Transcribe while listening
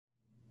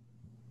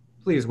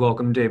Please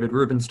welcome David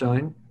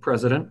Rubenstein,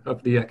 President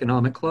of the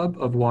Economic Club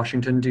of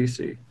Washington,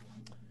 D.C.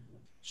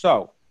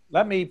 So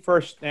let me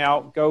first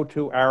now go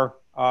to our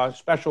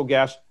special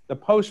guest, the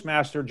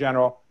Postmaster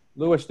General,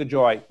 Louis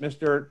DeJoy.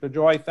 Mr.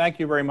 DeJoy, thank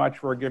you very much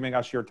for giving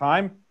us your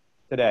time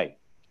today.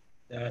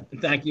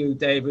 Thank you,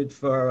 David,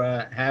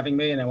 for having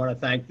me, and I want to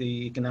thank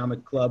the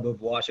Economic Club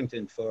of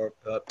Washington for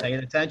paying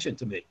attention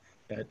to me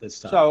at this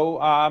time.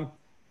 So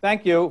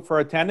thank you for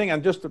attending,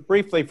 and just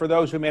briefly, for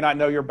those who may not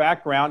know your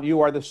background, you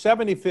are the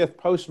 75th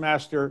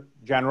Postmaster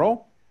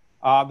General.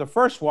 The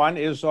first one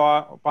is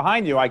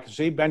behind you, I can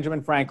see,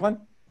 Benjamin Franklin.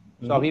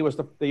 So he was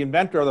the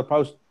inventor of the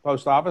post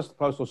office, the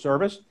Postal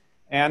Service.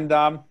 And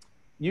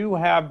you're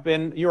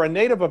a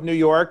native of New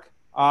York.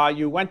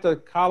 You went to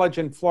college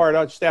in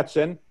Florida,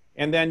 Stetson,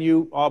 and then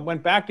you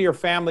went back to your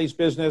family's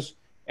business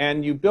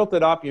and you built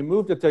it up. You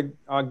moved it to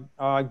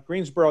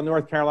Greensboro,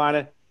 North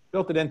Carolina,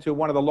 built it into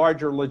one of the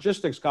larger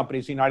logistics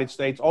companies in the United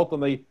States,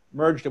 ultimately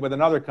merged it with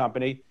another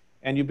company.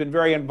 And you've been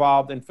very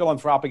involved in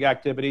philanthropic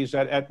activities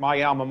at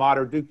my alma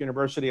mater, Duke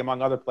University,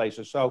 among other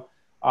places. So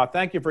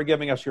thank you for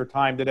giving us your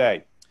time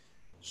today.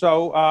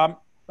 So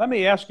let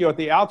me ask you at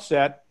the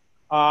outset,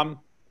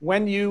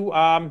 when you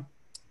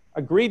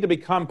agreed to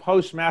become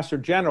Postmaster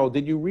General,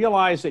 did you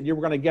realize that you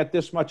were going to get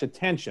this much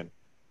attention?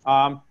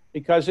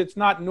 Because it's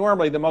not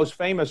normally the most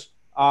famous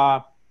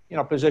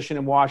position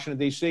in Washington,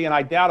 D.C., and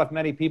I doubt if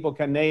many people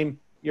can name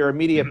your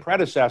immediate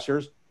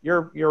predecessors.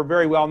 You're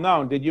very well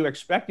known. Did you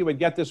expect you would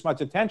get this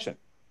much attention?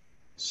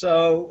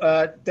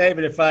 So,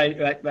 David, if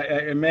I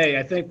may,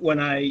 I think when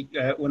I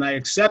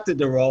accepted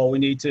the role, we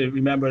need to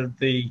remember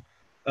the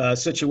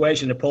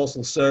situation the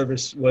Postal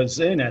Service was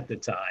in at the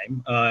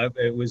time.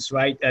 It was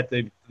right at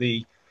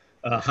the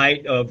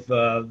height of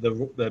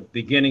the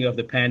beginning of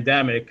the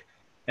pandemic,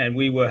 and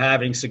we were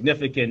having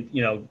significant,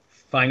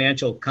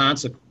 financial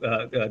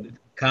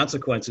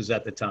consequences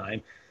at the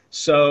time.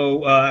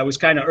 So I was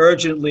kind of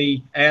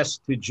urgently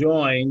asked to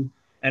join,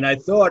 and I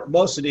thought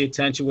most of the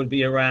attention would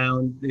be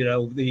around,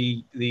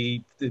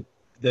 the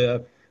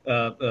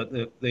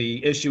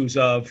issues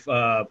of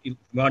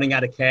running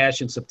out of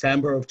cash in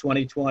September of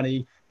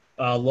 2020,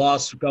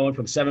 loss going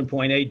from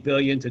 $7.8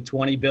 billion to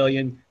 $20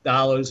 billion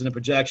in a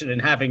projection,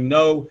 and having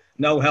no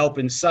help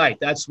in sight.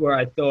 That's where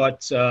I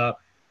thought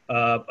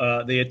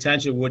the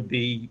attention would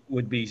be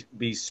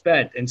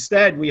spent.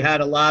 Instead, we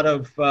had a lot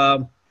of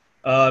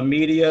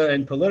media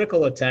and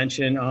political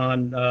attention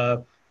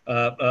on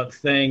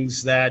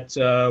things that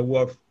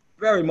were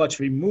very much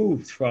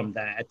removed from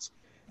that,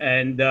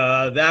 and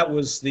that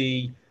was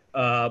the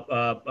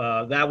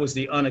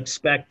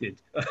unexpected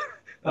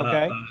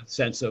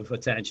sense of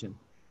attention.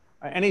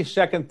 Any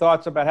second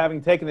thoughts about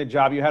having taken the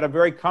job? You had a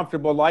very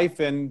comfortable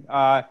life in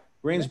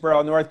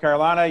Greensboro, North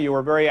Carolina. You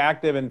were very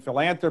active in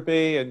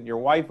philanthropy, and your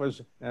wife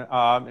was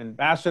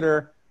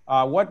ambassador.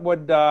 What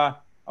would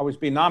always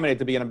be nominated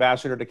to be an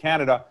ambassador to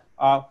Canada?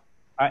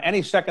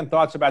 Any second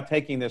thoughts about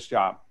taking this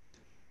job?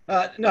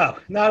 No,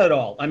 not at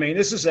all. I mean,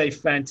 this is a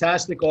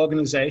fantastic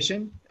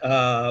organization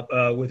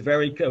with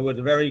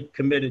very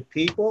committed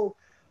people,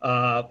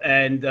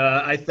 and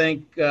I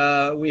think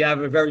we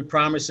have a very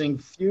promising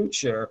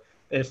future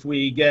if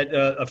we get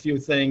a few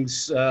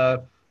things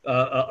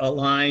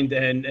aligned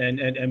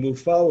and move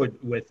forward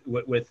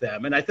with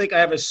them. And I think I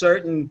have a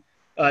certain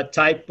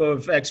type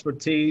of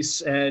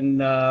expertise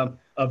and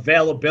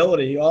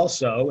availability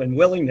also, and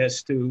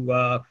willingness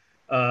to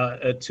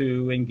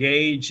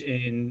engage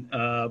in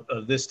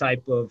this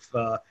type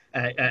of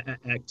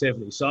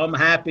activity. So I'm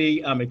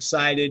happy, I'm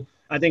excited.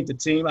 I think the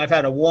team, I've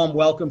had a warm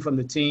welcome from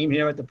the team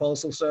here at the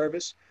Postal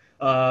Service.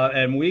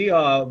 And we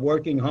are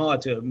working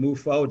hard to move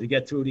forward, to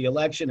get through the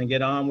election and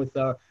get on with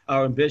our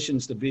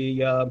ambitions to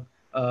be an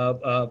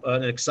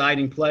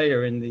exciting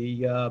player in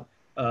the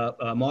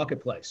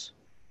marketplace.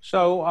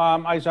 So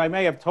as I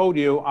may have told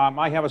you,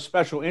 I have a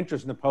special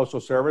interest in the Postal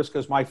Service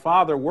because my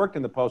father worked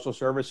in the Postal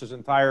Service his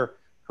entire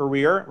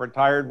career,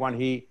 retired when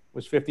he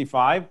was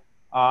 55.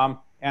 And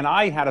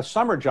I had a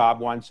summer job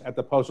once at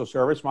the Postal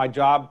Service. My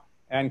job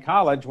in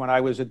college, when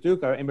I was at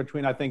Duke, in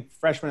between, I think,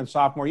 freshman and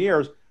sophomore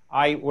years,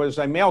 I was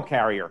a mail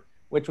carrier,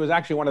 which was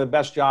actually one of the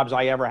best jobs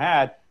I ever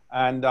had,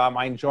 and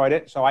I enjoyed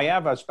it. So I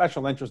have a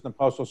special interest in the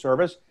Postal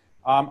Service.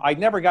 I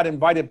never got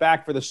invited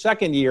back for the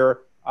second year,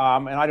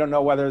 and I don't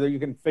know whether you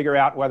can figure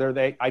out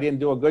whether I didn't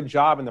do a good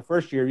job in the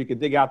first year. You could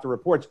dig out the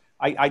reports.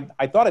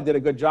 I thought I did a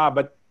good job,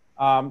 but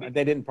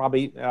they didn't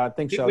probably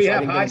think so. We so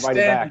have I didn't high get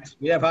invited standards.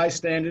 back. We have high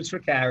standards for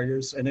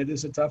carriers, and it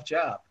is a tough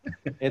job.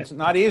 It's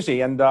not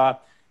easy, and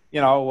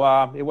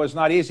it was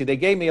not easy. They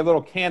gave me a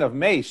little can of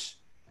mace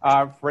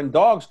for when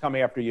dogs come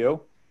after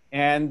you,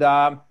 and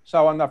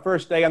so on the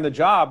first day on the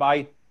job,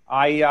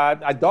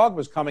 a dog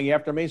was coming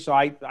after me, so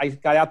I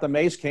got out the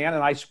mace can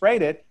and I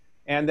sprayed it,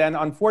 and then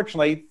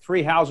unfortunately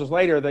 3 houses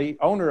later, the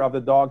owner of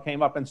the dog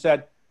came up and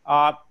said,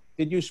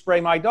 "Did you spray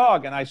my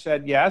dog?" And I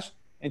said, "Yes."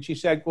 And she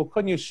said, "Well,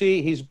 couldn't you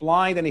see he's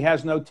blind and he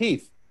has no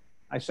teeth?"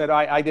 I said,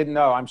 I didn't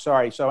know. I'm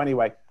sorry. So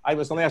anyway, I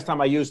was the last time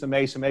I used the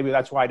mace, and maybe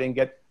that's why I didn't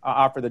get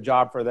offered the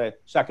job for the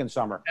second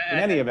summer. In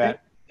any event.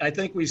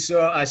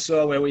 I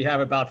saw where we have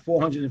about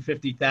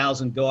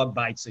 450,000 dog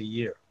bites a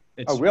year.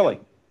 Oh, really?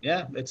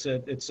 Yeah, it's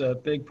a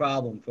big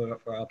problem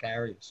for our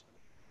carriers.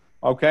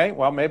 Okay,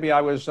 well, maybe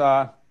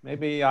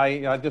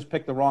I just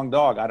picked the wrong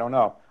dog. I don't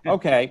know.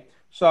 Okay,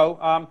 so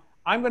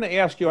I'm going to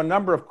ask you a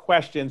number of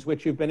questions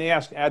which you've been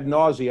asked ad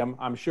nauseum,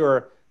 I'm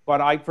sure,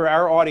 but for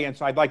our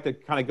audience, I'd like to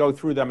kind of go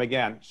through them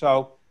again.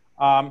 So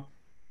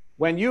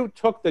when you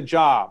took the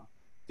job,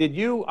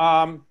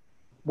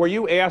 were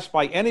you asked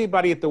by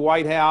anybody at the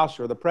White House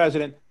or the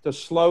president to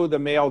slow the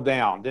mail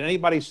down? Did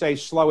anybody say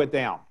slow it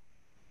down?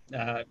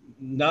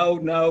 No,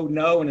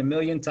 and a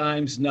million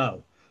times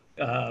no.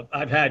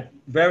 I've had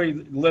very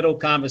little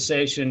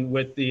conversation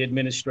with the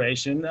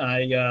administration.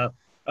 The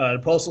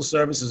Postal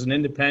Service is an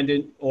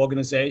independent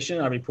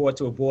organization. I report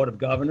to a board of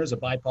governors, a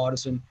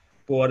bipartisan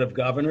board of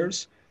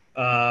governors,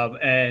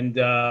 and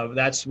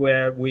that's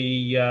where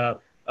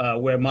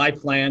where my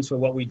plans for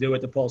what we do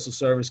at the Postal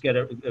Service get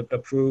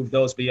approved.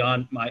 Those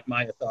beyond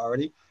my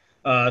authority.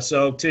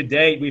 So to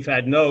date, we've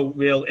had no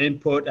real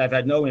input. I've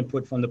had no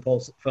input from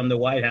the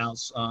White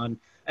House on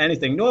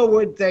anything, nor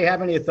would they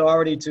have any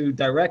authority to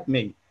direct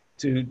me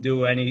to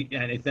do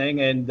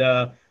anything. And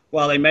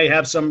while they may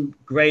have some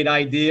great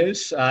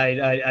ideas,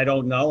 I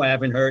don't know. I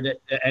haven't heard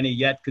any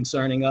yet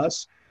concerning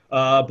us.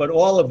 But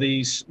all of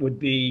these would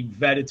be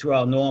vetted through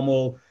our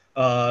normal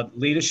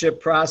leadership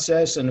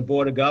process and the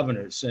board of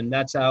governors, and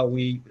that's how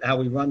we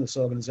run this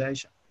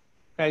organization.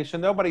 Okay, so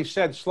nobody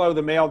said slow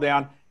the mail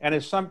down, and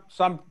is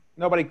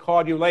nobody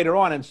called you later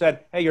on and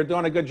said, hey, you're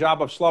doing a good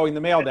job of slowing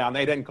the mail down?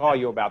 They didn't call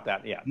you about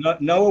that yet.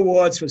 No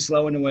awards for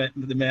slowing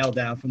the mail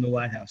down from the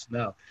White House,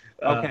 no.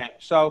 Okay,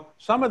 so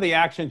some of the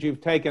actions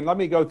you've taken, let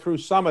me go through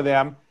some of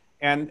them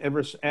and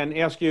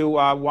ask you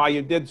why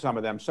you did some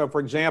of them. So, for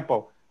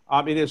example,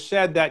 it is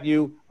said that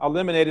you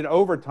eliminated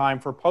overtime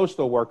for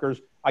postal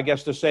workers, I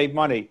guess, to save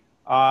money.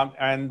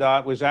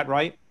 Was that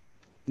right?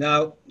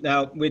 Now,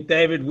 with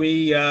David,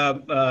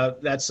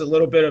 that's a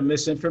little bit of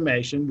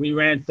misinformation. We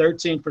ran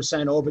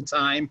 13%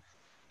 overtime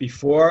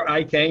before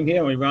I came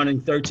here. We're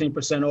running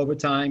 13%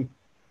 overtime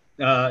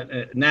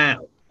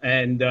now.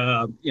 And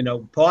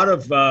part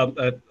of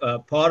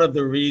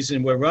the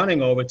reason we're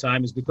running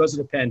overtime is because of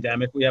the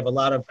pandemic. We have a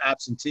lot of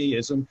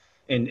absenteeism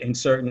in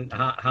certain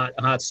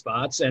hot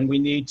spots, and we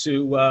need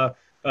to.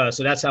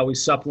 So that's how we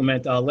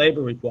supplement our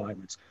labor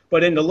requirements.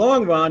 But in the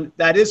long run,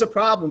 that is a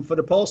problem for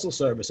the Postal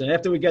Service. And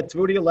after we get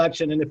through the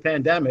election and the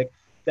pandemic,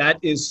 that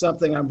is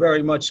something I'm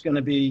very much going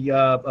to be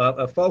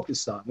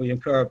focused on. We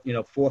incur,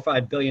 $4 or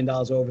 $5 billion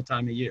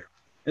overtime a year.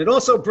 And it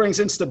also brings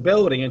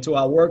instability into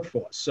our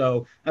workforce.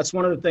 So that's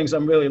one of the things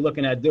I'm really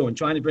looking at doing,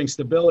 trying to bring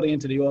stability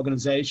into the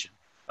organization.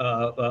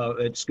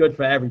 It's good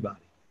for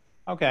everybody.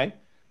 Okay.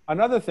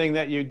 Another thing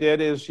that you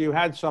did is you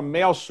had some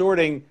mail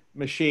sorting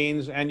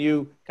machines and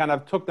you kind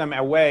of took them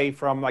away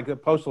from like the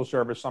Postal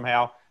Service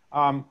somehow.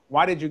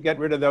 Why did you get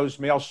rid of those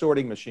mail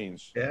sorting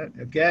machines? Yeah,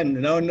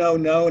 again, no, and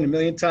a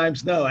million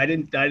times no. I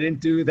didn't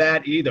do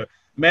that either.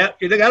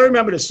 You got to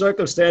remember the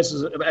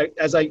circumstances.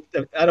 As I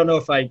don't know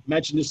if I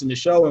mentioned this in the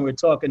show when we were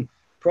talking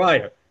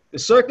prior. The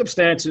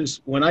circumstances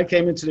when I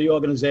came into the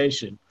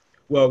organization,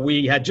 where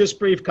we had just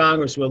briefed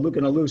Congress, we're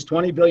looking to lose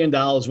 $20 billion,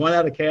 run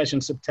out of cash in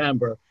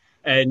September,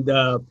 and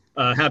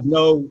have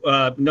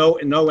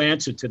no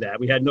answer to that.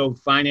 We had no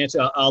finance.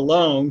 Our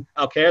loan,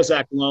 our CARES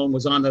Act loan,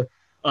 was on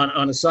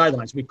the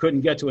sidelines. We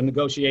couldn't get to a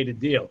negotiated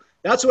deal.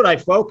 That's what I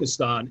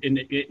focused on in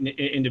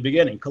the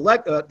beginning.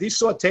 These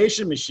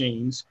sortation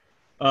machines.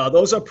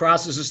 Those are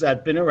processes that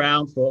have been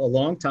around for a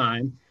long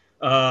time.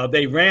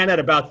 They ran at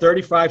about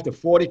 35 to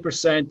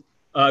 40%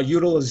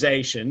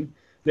 utilization.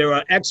 There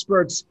are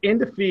experts in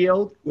the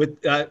field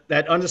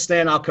that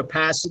understand our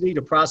capacity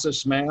to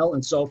process mail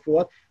and so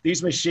forth.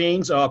 These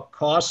machines are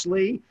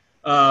costly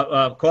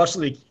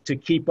to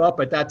keep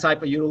up at that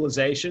type of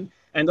utilization.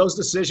 And those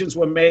decisions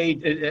were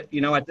made,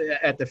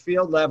 at the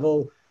field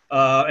level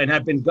and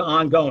have been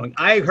ongoing.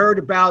 I heard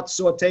about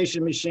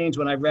sortation machines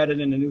when I read it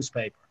in the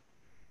newspaper.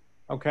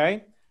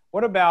 Okay.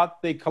 What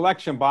about the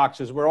collection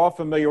boxes? We're all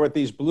familiar with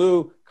these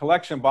blue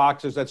collection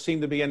boxes that seem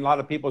to be in a lot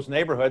of people's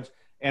neighborhoods.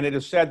 And it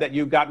is said that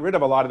you got rid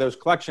of a lot of those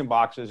collection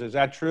boxes. Is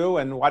that true?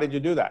 And why did you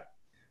do that?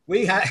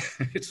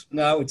 It's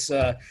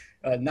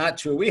not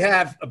true. We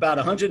have about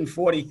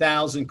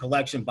 140,000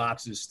 collection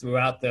boxes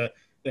throughout the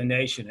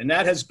nation. And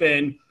that has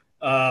been,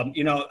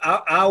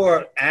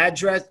 our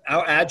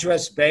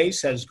address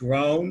base has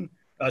grown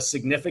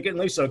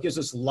significantly. So it gives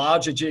us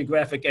larger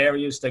geographic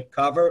areas to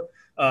cover.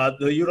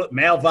 The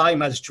mail volume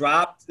has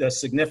dropped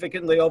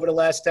significantly over the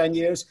last 10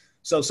 years.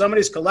 So some of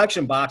these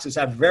collection boxes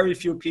have very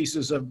few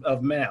pieces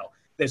of mail.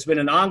 There's been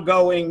an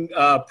ongoing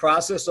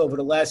process over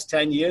the last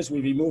 10 years. We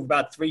remove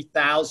about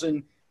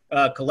 3,000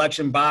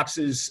 collection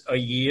boxes a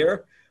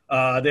year.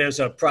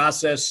 There's a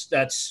process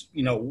that's,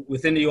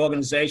 within the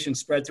organization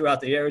spread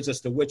throughout the areas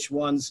as to which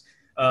ones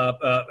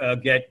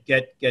get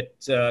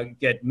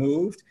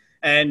moved.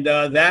 And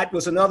that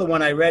was another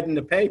one I read in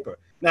the paper.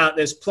 Now,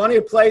 there's plenty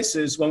of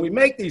places when we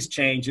make these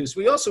changes,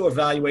 we also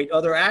evaluate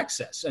other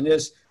access. And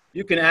there's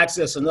You can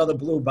access another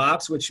blue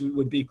box, which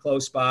would be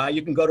close by.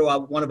 You can go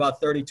to one of our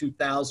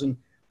 32,000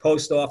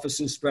 post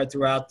offices spread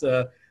throughout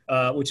the,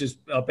 which is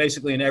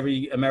basically in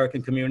every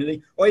American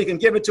community, or you can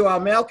give it to our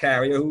mail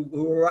carrier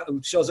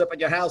who shows up at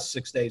your house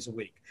 6 days a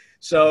week.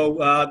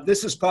 So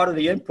this is part of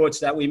the inputs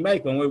that we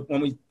make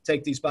when we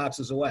take these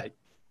boxes away.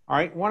 All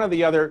right. One of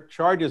the other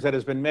charges that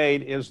has been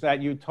made is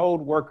that you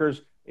told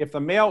workers, if the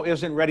mail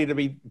isn't ready to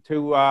be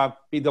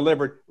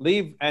delivered,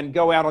 leave and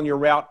go out on your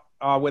route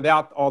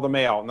without all the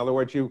mail. In other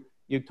words,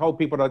 you told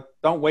people to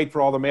don't wait for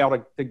all the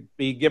mail to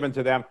be given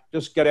to them.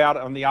 Just get out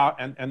on the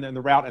and then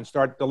the route and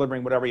start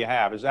delivering whatever you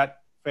have. Is that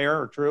fair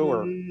or true?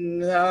 Or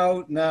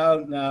no.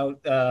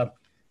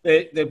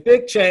 The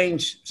big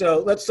change.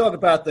 So let's talk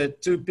about the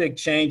two big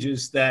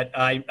changes that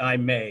I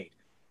made.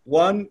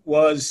 One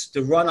was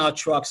to run our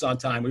trucks on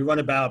time. We run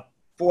about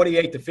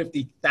 48 to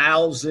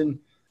 50,000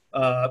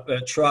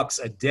 trucks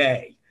a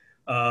day.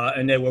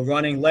 And they were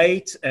running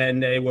late,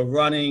 and they were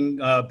running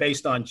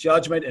based on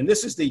judgment. And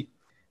this is the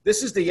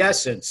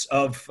essence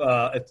of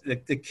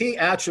the key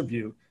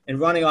attribute in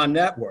running our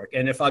network.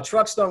 And if our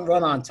trucks don't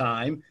run on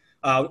time,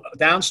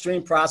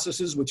 downstream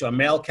processes, which are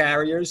mail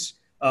carriers,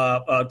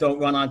 don't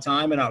run on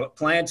time, and our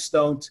plants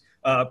don't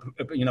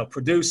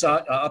produce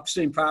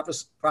upstream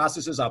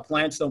processes. Our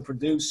plants don't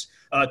produce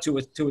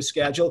to a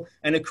schedule,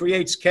 and it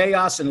creates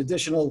chaos and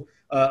additional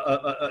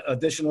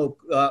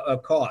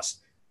cost.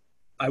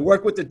 I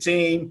work with the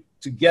team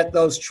to get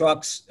those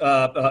trucks,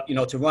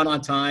 to run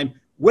on time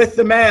with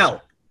the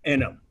mail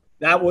in them.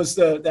 That was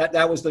the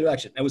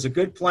direction. It was a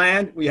good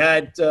plan. We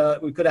could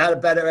have had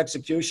a better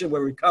execution. We're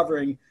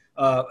recovering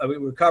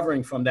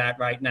from that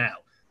right now.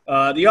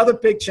 The other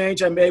big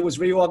change I made was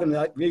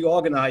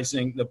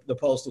reorganizing the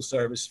Postal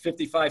Service,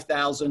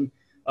 55,000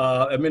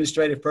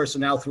 administrative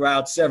personnel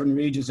throughout 7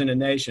 regions in the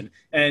nation.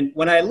 And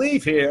when I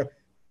leave here,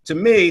 to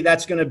me,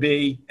 that's going to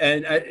be,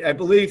 and I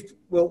believe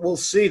we'll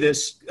see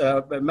this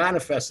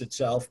manifest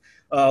itself,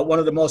 one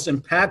of the most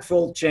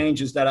impactful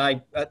changes that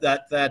I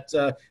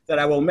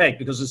will make,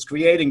 because it's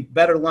creating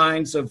better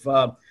lines of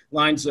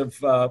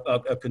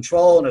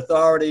control and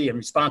authority and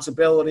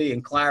responsibility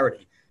and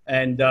clarity.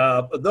 And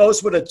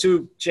those were the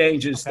two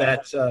changes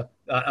that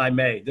I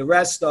made. The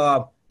rest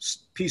are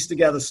pieced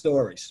together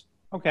stories.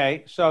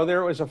 Okay, so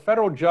there was a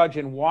federal judge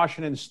in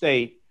Washington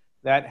State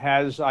that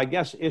has, I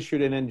guess,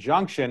 issued an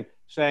injunction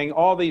saying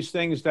all these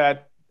things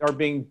that are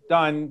being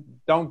done,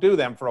 don't do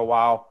them for a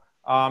while.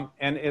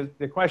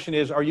 The question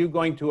is, are you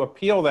going to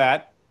appeal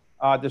that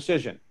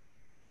decision?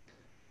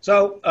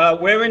 So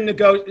we're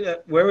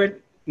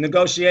in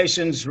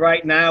negotiations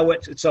right now.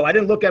 So I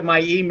didn't look at my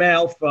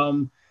email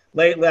from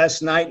late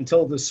last night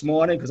until this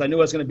morning, because I knew I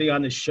was going to be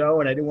on the show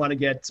and I didn't want to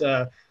get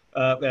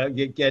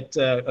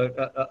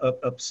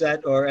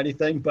upset or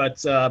anything.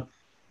 But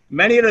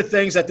many of the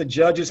things that the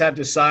judges have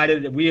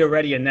decided that we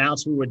already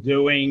announced we were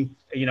doing,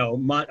 a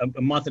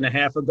month and a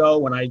half ago,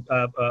 when I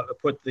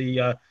put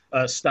the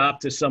stop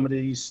to some of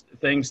these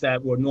things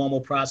that were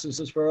normal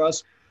processes for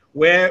us,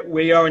 where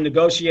we are in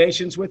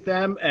negotiations with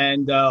them,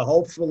 and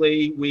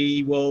hopefully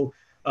we will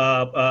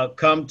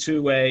come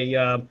to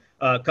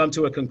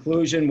a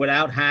conclusion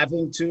without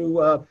having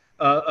to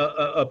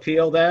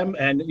appeal them.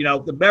 And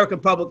the American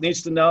public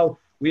needs to know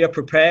we are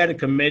prepared and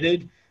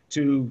committed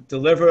to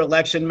deliver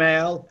election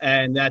mail,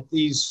 and that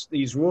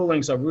these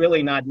rulings are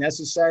really not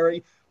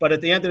necessary. But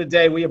at the end of the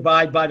day, we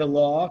abide by the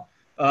law,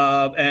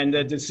 and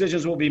the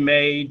decisions will be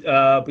made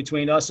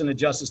between us and the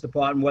Justice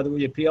Department whether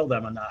we appeal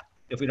them or not,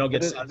 if we don't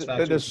get satisfaction.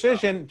 The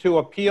decision to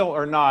appeal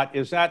or not,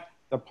 is that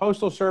the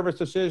Postal Service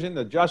decision,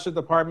 the Justice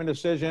Department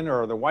decision,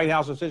 or the White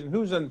House decision?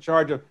 Who's in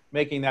charge of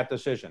making that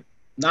decision?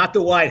 Not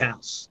the White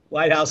House.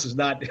 White House is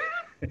not.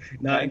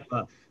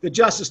 The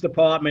Justice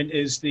Department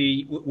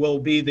will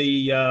be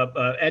the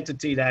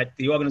entity,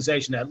 the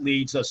organization that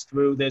leads us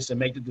through this and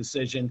make the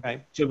decision.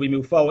 Okay. Should we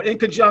move forward, in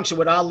conjunction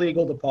with our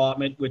legal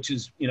department, which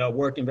is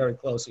working very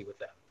closely with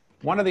them.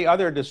 One of the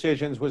other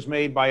decisions was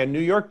made by a New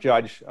York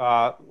judge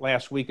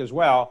last week as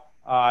well,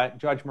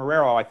 Judge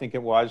Marrero, I think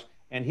it was,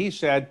 and he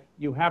said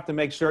you have to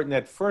make certain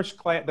that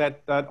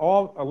that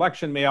all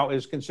election mail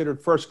is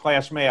considered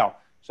first-class mail.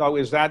 So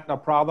is that a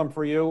problem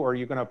for you, or are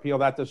you going to appeal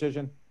that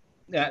decision?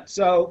 Yeah,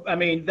 so I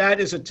mean, that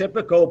is a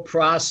typical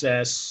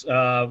process.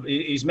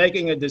 He's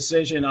making a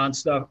decision on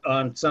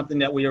something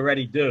that we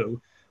already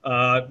do.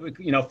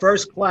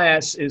 First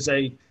class is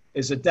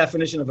a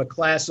definition of a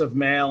class of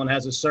mail and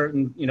has a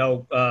certain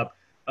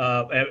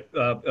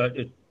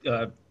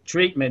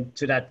treatment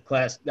to that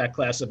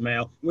class of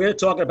mail. We're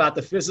talking about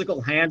the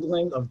physical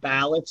handling of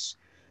ballots,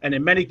 and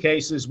in many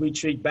cases, we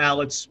treat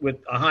ballots with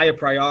a higher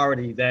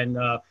priority than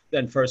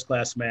first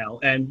class mail.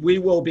 And we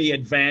will be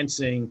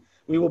advancing.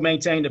 We will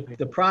maintain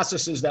the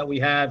processes that we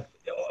have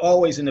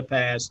always in the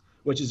past,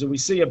 which is if we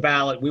see a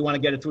ballot, we want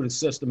to get it through the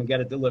system and get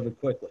it delivered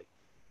quickly.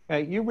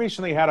 Okay, you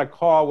recently had a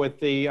call with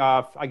the,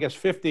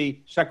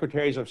 50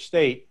 secretaries of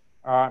state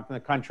from the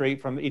country,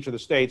 from each of the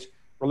states,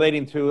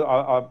 relating to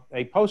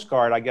a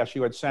postcard, I guess,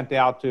 you had sent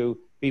out to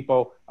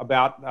people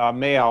about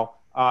mail.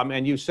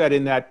 And you said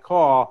in that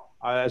call,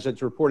 as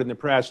it's reported in the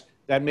press,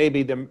 that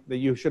maybe that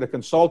you should have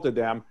consulted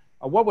them.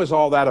 What was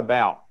all that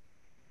about?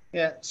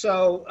 Yeah,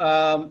 so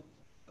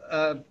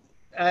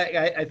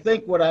I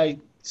think what I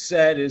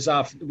said is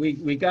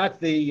we got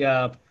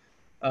the,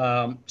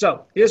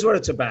 so here's what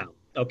it's about,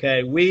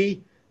 okay?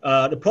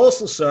 The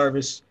Postal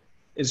Service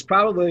is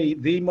probably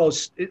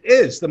it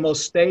is the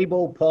most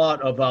stable part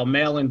of our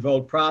mail-in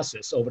vote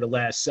process over the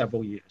last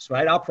several years,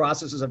 right? Our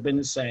processes have been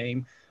the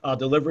same. Our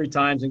delivery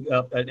times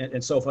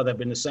and so forth have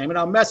been the same, and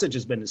our message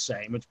has been the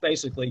same. It's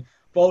basically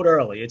vote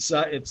early. It's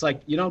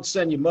like you don't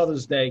send your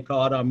Mother's Day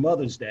card on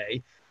Mother's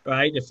Day,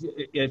 right?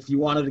 If you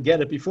wanted to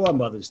get it before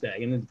Mother's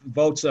Day, and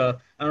votes are,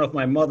 I don't know if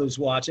my mother's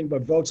watching,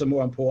 but votes are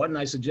more important.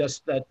 I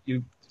suggest that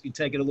you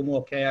take it a little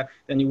more care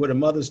than you would a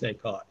Mother's Day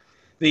card.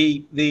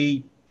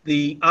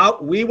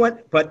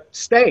 But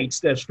states,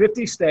 there's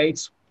 50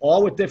 states,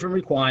 all with different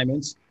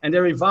requirements, and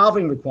they're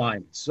evolving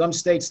requirements. Some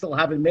states still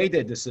haven't made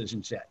their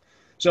decisions yet.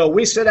 So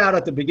we set out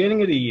at the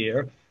beginning of the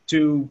year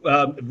to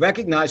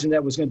recognizing that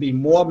there was going to be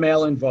more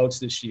mail-in votes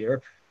this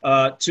year,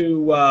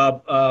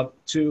 to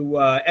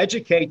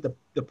educate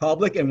the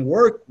public and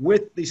work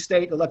with the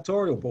state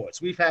electoral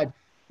boards. We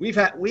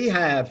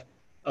have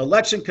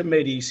election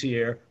committees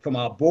here from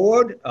our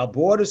board. Our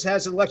board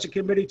has an election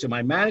committee, to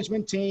my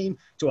management team,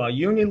 to our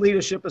union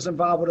leadership is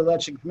involved with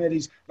election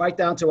committees, right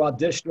down to our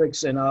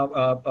districts and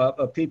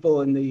our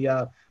people in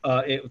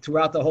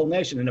throughout the whole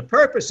nation. And the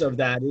purpose of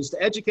that is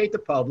to educate the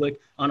public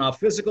on our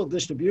physical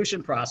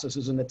distribution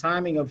processes and the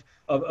timing of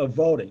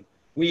voting.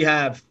 We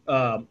have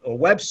a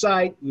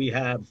website, we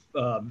have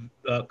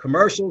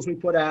commercials we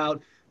put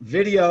out,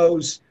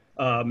 videos,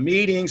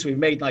 meetings. We've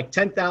made like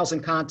 10,000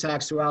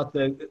 contacts throughout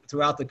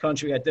the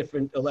country at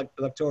different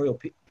electoral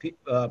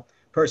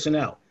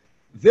personnel.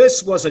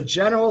 This was a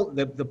general,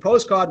 the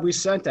postcard we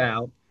sent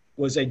out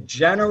was a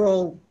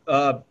general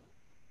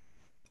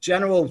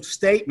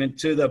statement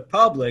to the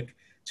public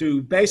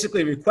to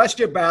basically request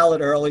your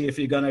ballot early if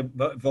you're going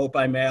to vote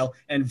by mail,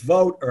 and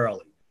vote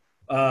early.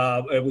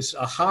 It was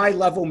a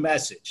high-level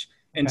message.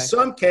 In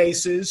some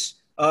cases,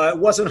 it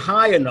wasn't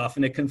high enough,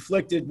 and it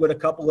conflicted with a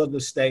couple of the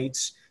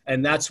states,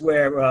 and that's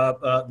where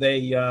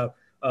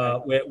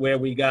where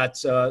we got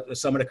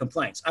some of the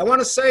complaints. I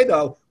want to say,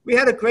 though, we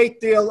had a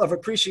great deal of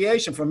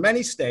appreciation from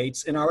many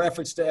states in our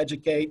efforts to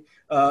educate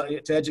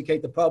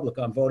the public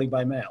on voting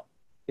by mail.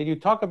 Did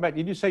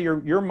you say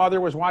your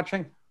mother was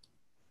watching?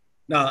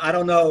 No, I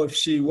don't know if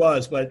she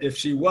was, but if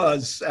she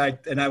was, I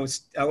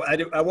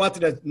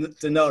wanted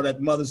to know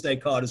that Mother's Day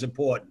card is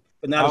important,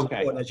 but not as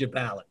important as your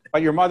ballot.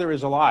 But your mother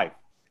is alive.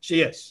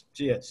 She is.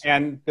 She is.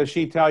 And does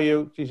she tell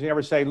you, does she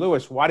ever say,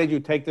 Louis, why did you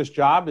take this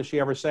job? Does she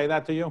ever say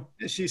that to you?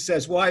 She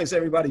says, why is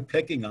everybody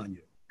picking on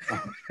you?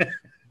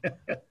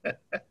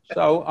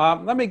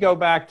 So let me go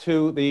back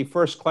to the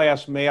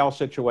first-class mail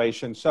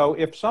situation. So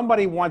if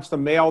somebody wants to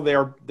mail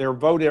their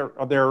vote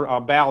or their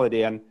ballot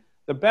in,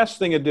 the best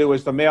thing to do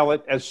is to mail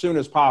it as soon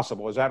as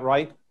possible. Is that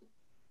right?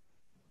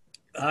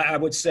 I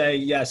would say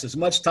yes. As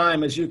much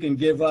time as you can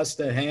give us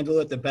to handle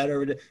it, the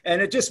better it is.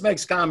 And it just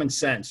makes common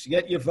sense.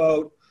 Get your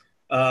vote,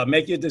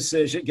 make your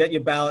decision, get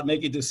your ballot,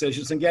 make your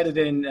decisions, and get it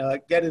in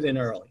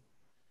early.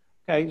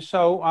 Okay,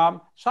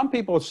 so some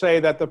people say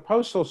that the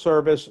Postal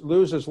Service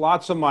loses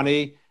lots of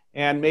money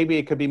and maybe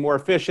it could be more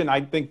efficient.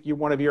 I think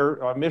one of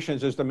your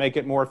missions is to make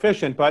it more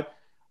efficient, but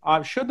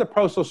should the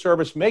Postal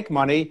Service make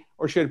money,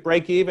 or should it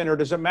break even, or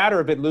does it matter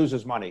if it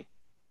loses money?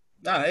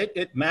 No,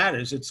 it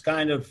matters. It's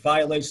kind of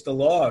violates the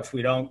law if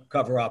we don't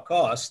cover our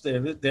costs.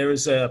 There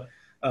is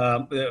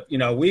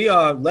we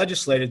are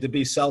legislated to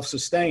be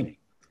self-sustaining.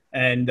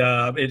 And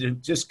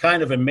it just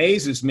kind of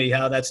amazes me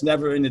how that's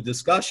never in the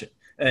discussion.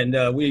 And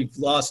we've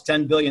lost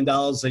 $10 billion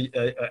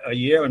a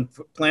year and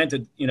plan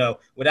to,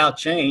 without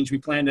change, we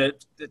plan to,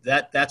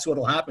 that's what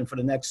will happen for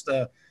the next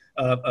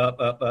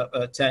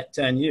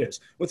 10 years.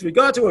 With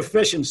regard to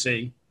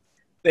efficiency,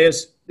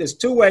 there's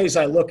two ways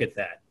I look at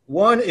that.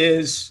 One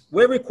is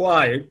we're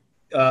required,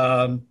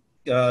 our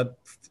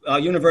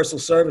universal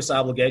service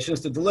obligations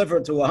to deliver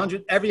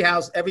to every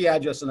house, every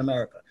address in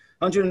America.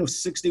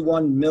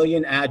 161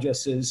 million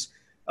addresses,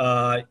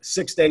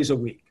 6 days a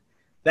week.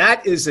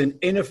 That is an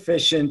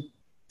inefficient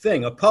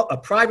thing. A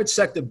private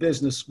sector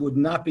business would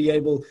not be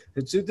able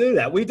to do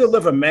that. We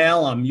deliver mail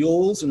on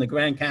mules in the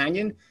Grand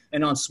Canyon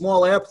and on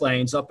small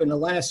airplanes up in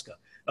Alaska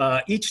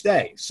each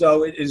day.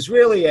 So it is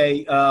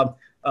really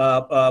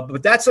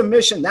but that's a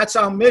mission. That's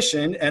our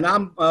mission, and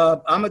I'm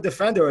a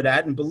defender of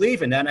that and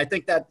believe in that. And I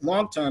think that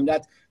long term,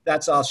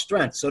 that's our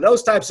strength. So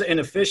those types of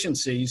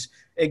inefficiencies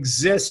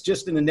exist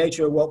just in the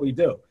nature of what we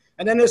do.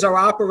 And then there's our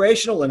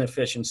operational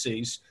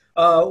inefficiencies,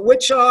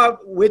 what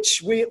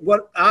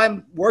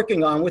I'm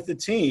working on with the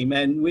team,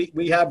 and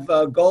we have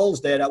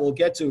goals there that we'll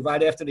get to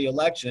right after the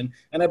election,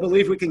 and I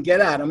believe we can get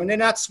at them. And they're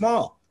not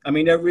small. I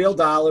mean, they're real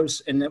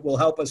dollars, and it will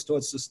help us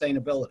towards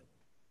sustainability.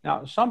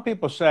 Now, some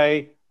people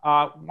say,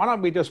 why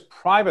don't we just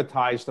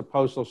privatize the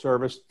Postal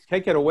Service,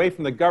 take it away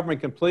from the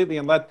government completely,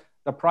 and let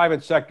the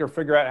private sector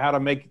figure out how to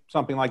make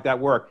something like that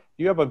work?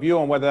 Do you have a view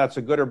on whether that's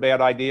a good or bad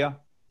idea?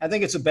 I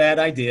think it's a bad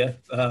idea.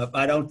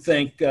 I don't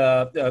think,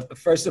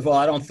 first of all,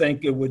 I don't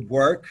think it would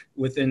work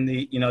within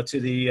the,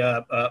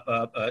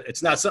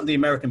 it's not something the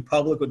American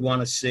public would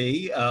want to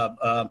see.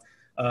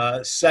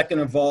 Second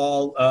of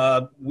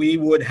all, we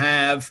would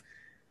have,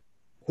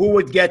 who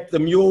would get the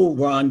mule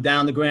run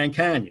down the Grand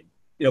Canyon,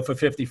 for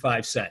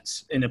 55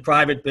 cents? In a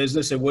private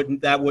business, that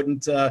wouldn't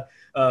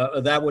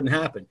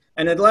happen.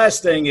 And the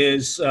last thing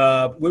is,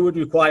 we would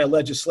require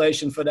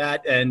legislation for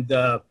that, and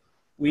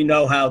we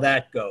know how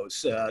that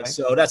goes. Okay.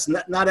 So that's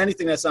not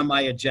anything that's on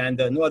my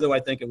agenda, nor do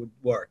I think it would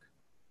work.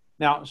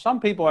 Now,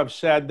 some people have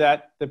said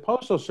that the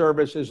Postal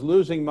Service is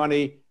losing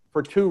money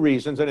for two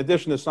reasons, in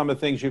addition to some of the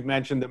things you've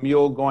mentioned, the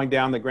mule going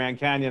down the Grand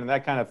Canyon and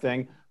that kind of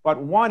thing.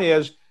 But one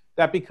is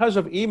that because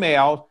of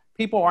email,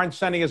 people aren't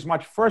sending as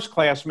much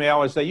first-class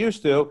mail as they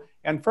used to,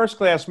 and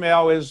first-class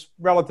mail is,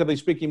 relatively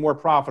speaking, more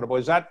profitable.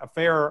 Is that a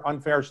fair or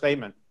unfair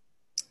statement?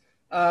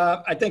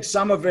 I think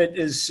some of it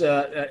is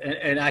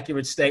an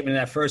accurate statement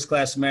that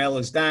first-class mail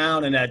is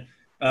down, and that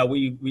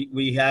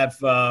we have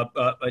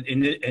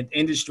an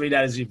industry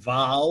that has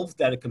evolved,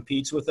 that it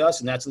competes with us,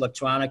 and that's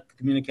electronic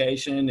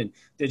communication and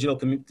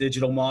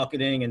digital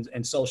marketing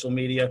and social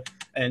media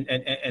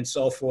and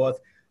so forth.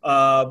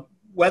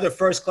 Whether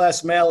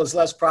first-class mail is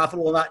less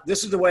profitable or not,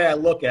 this is the way I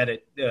look at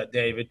it,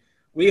 David.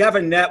 We have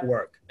a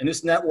network, and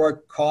this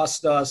network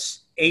costs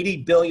us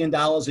 $80 billion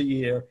a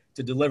year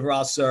to deliver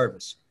our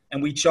service,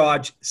 and we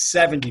charge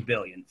 $70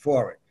 billion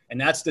for it. And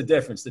that's the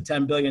difference, the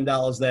 $10 billion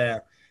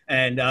there.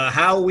 And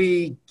how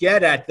we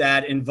get at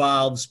that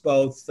involves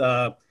both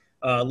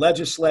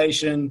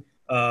legislation,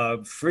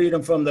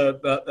 freedom from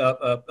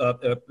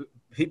the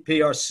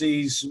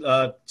PRC's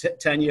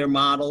 10-year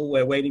model.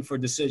 We're waiting for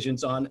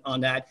decisions on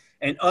that,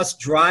 and us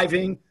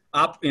driving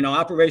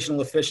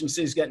operational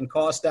efficiencies, getting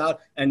cost out,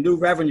 and new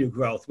revenue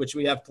growth, which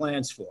we have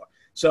plans for.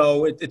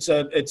 So it's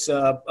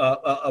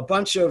a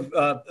bunch of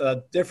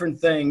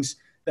different things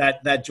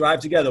that drive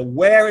together.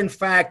 Where, in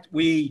fact,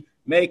 we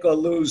make or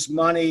lose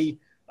money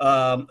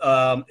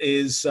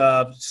is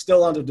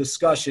still under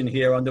discussion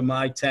here under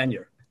my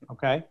tenure.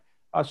 Okay.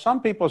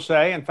 Some people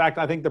say, in fact,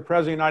 I think the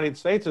President of the United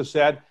States has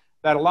said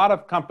that a lot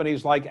of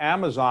companies like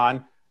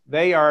Amazon,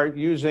 they are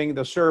using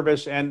the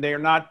service and they're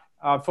not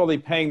fully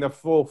paying the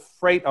full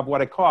freight of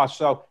what it costs.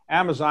 So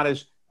Amazon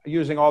is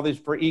using all these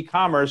for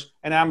e-commerce,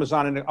 and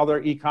Amazon and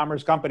other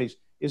e-commerce companies.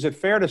 Is it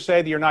fair to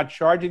say that you're not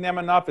charging them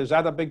enough? Is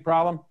that a big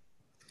problem?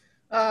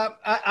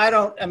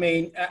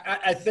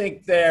 I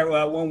think there,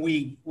 when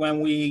we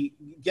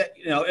get,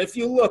 if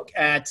you look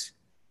at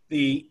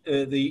the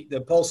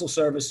Postal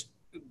Service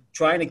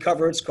trying to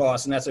cover its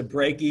costs, and that's a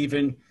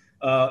break-even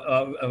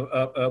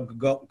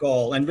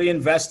goal, and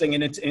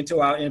reinvesting into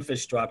our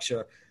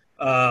infrastructure,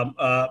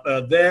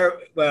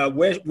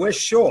 we're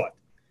short,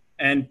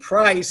 and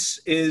price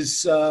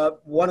is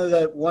one of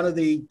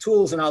the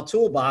tools in our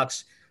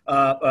toolbox,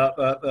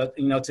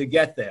 to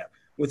get there.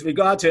 With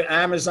regard to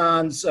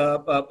Amazon's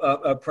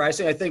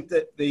pricing, I think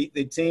that the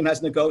team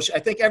has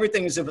negotiated. I think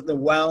everything is within the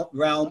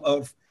realm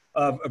of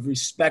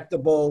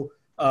respectable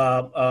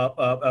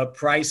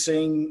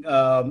pricing.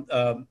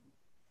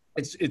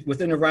 It's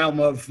within the realm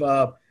of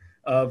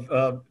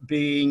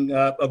being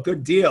a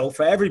good deal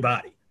for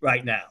everybody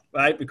right now,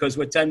 right? Because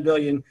we're 10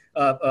 billion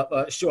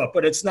short,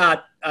 but it's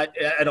not.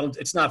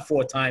 It's not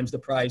 4 times the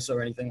price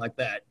or anything like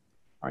that.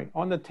 All right.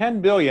 On the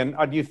 $10 billion,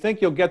 do you think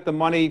you'll get the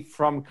money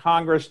from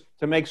Congress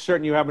to make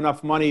certain you have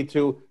enough money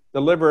to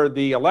deliver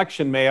the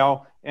election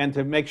mail and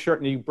to make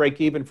certain you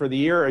break even for the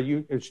year? Are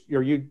you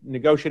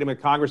negotiating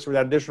with Congress for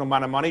that additional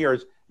amount of money, or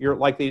you're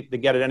likely to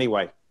get it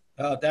anyway?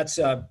 That's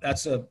a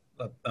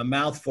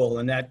mouthful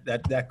in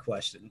that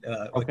question.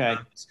 Okay.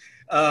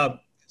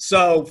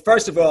 So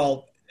first of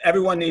all,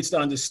 everyone needs to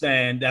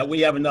understand that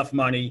we have enough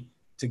money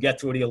to get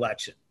through the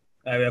election.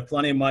 We have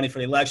plenty of money for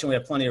the election. We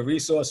have plenty of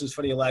resources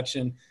for the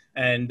election.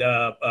 And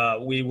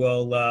we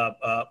will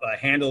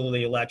handle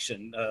the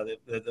election.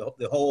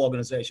 The whole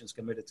organization is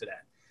committed to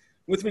that.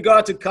 With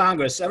regard to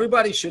Congress,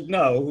 everybody should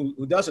know,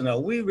 who doesn't know,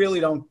 we really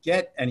don't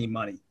get any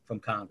money from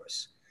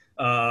Congress.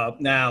 There's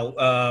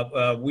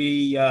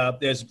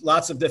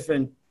lots of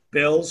different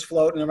bills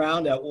floating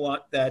around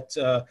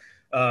that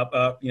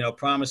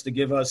promise to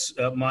give us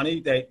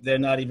money. They're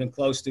not even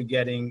close to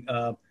getting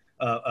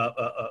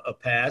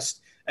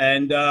passed.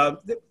 And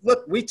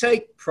look, we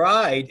take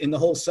pride in the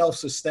whole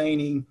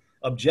self-sustaining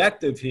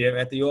objective here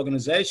at the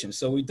organization.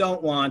 So we're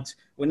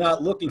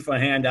not looking for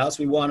handouts.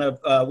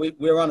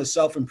 We're on a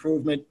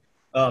self-improvement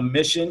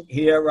mission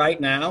here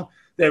right now.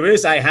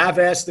 I have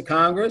asked the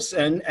Congress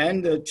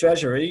and the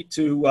Treasury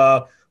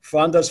to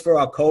fund us for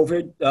our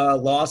COVID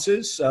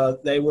losses.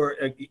 They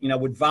were,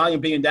 with volume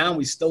being down,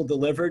 we still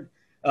delivered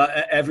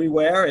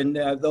everywhere, and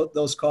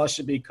those costs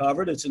should be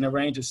covered. It's in the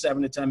range of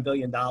 $7 to $10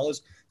 billion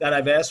that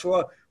I've asked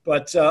for.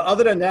 But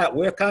other than that,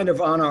 we're kind of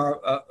on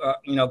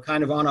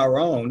our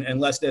own,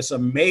 unless there's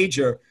some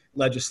major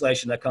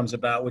legislation that comes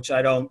about, which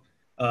I don't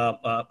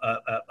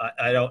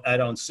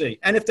see.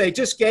 And if they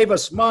just gave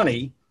us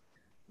money,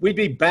 we'd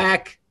be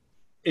back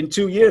in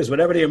 2 years,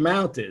 whatever the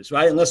amount is,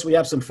 right? Unless we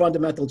have some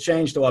fundamental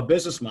change to our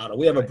business model.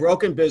 We have a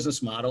broken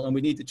business model, and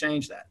we need to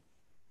change that.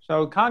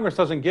 So Congress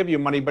doesn't give you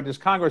money, but does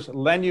Congress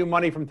lend you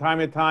money from time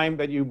to time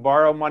that you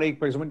borrow money?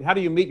 Because how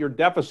do you meet your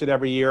deficit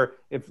every year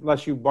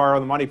unless you borrow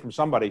the money from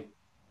somebody?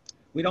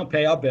 We don't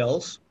pay our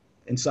bills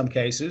in some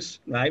cases,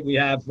 right? We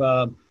have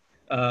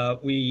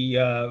we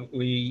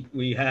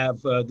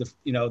have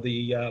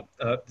the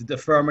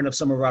deferment of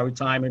some of our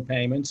retirement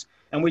payments,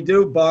 and we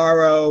do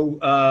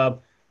borrow.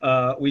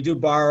 We do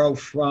borrow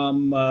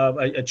from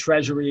a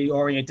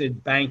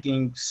treasury-oriented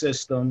banking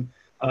system.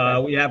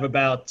 We have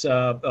about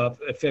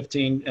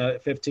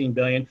 15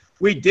 billion.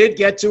 We did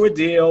get to a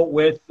deal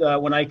with,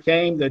 when I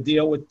came, the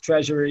deal with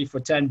Treasury for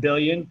 10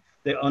 billion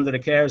under the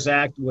CARES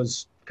Act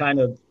was kind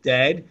of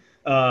dead.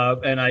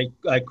 And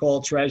I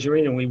called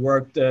Treasury, and we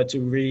worked work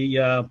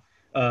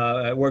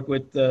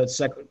with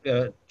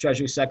the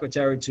Treasury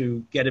Secretary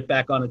to get it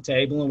back on the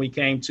table, and we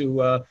came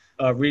to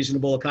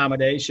reasonable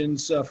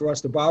accommodations for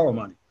us to borrow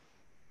money.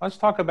 Let's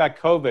talk about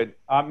COVID.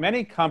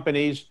 Many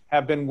companies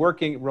have been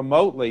working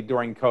remotely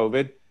during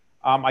COVID.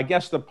 I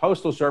guess the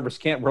Postal Service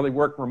can't really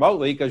work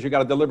remotely because you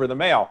got to deliver the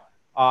mail.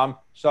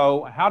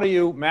 So how do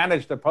you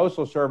manage the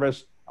Postal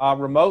Service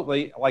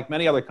remotely like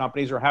many other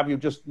companies, or have you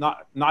just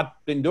not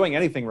been doing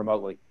anything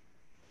remotely?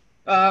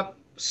 Within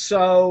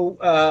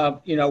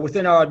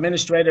our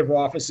administrative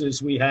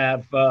offices, we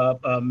have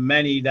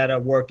many that are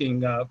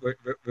working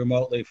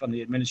remotely from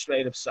the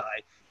administrative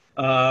side.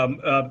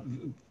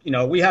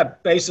 We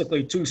have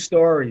basically two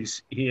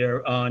stories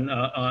here on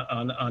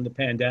the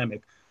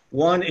pandemic.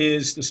 One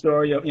is the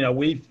story of,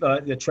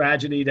 the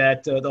tragedy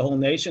that the whole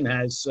nation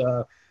has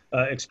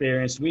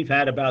experienced. We've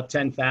had about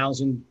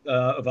 10,000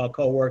 of our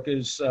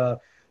coworkers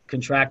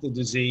contract the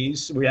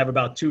disease. We have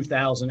about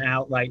 2,000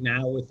 out right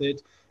now with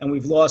it. And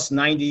we've lost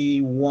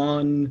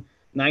 91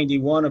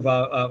 of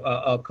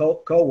our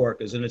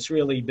coworkers. And it's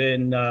really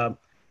been, a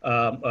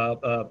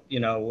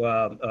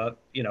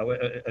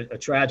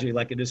tragedy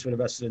like it is for the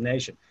rest of the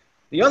nation.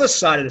 The other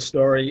side of the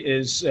story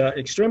is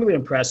extremely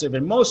impressive,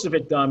 and most of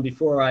it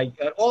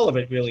all of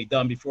it really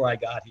done before I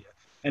got here.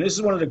 And this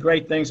is one of the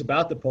great things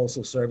about the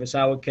Postal Service,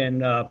 how it can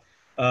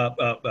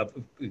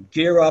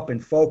gear up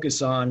and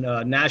focus on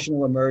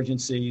national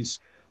emergencies,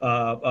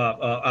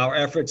 our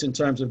efforts in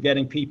terms of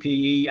getting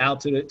PPE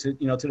out to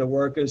the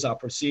workers, our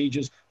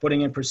procedures,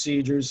 putting in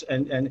procedures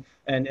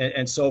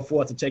and so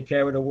forth to take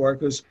care of the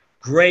workers.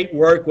 Great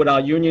work with our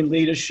union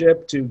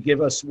leadership to give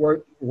us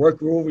work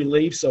rule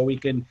relief so we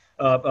can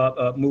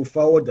move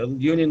forward. The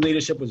union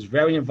leadership was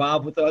very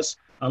involved with us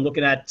on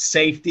looking at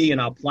safety in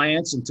our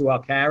plants and to our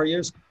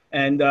carriers.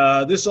 And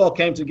this all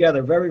came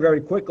together very,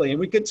 very quickly. And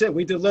we could say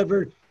we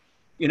delivered,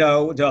 to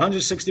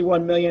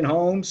 161 million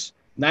homes,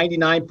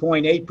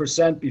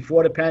 99.8%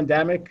 before the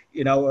pandemic,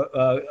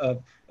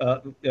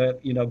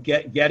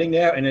 getting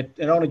there. And it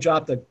only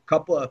dropped a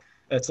couple of,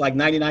 it's like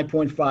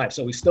 99.5.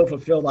 So we still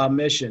fulfilled our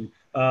mission,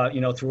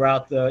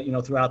 throughout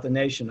the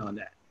nation on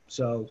that.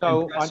 So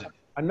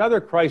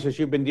another crisis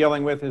you've been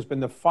dealing with has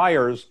been the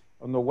fires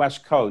on the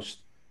West Coast.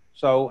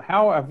 So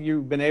how have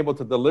you been able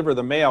to deliver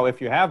the mail, if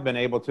you have been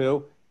able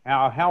to?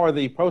 How are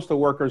the postal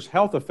workers'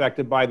 health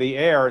affected by the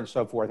air and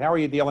so forth? How are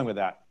you dealing with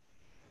that?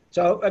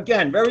 So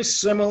again, very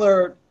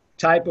similar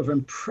type of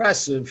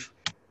impressive,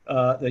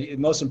 the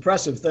most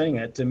impressive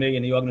thing to me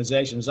in the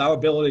organization is our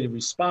ability to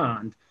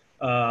respond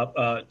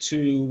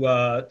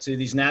to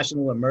these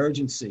national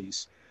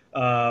emergencies.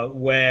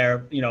 Where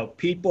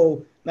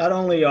people not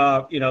only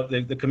are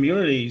the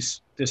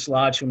communities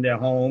dislodged from their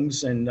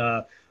homes and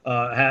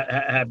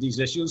have these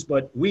issues,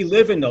 but we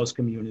live in those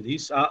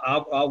communities.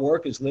 Our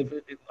workers live,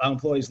 our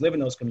employees live in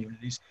those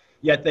communities.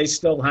 Yet they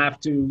still have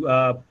to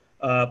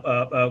go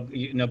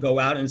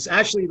out, and it's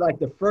actually like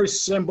the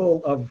first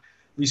symbol of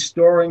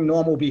restoring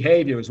normal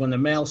behavior is when the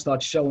mail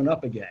starts showing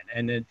up again,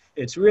 and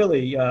it's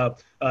really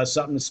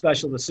something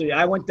special to see.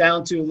 I went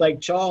down to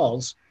Lake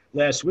Charles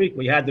last week.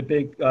 We had the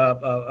big,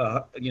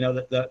 the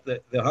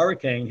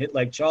hurricane hit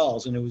Lake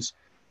Charles, and it was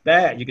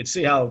bad. You could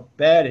see how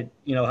bad it,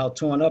 how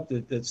torn up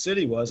the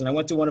city was. And I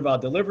went to one of our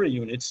delivery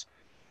units,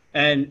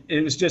 and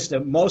it was just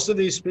that most of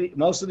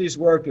these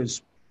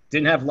workers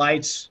didn't have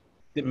lights,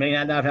 that may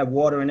not have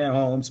water in their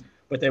homes,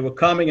 but they were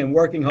coming and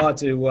working hard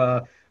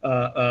to,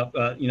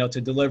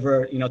 to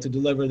deliver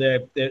their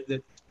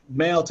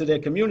mail to their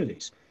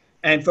communities.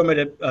 And from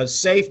a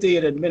safety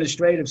and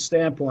administrative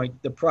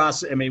standpoint, the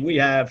process. I mean, we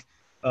have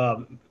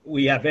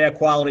air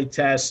quality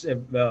tests,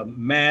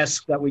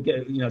 masks that we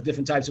get,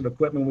 different types of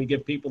equipment we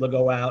give people to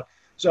go out.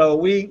 So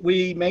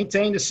we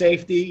maintain the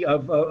safety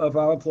of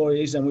our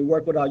employees, and we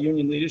work with our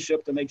union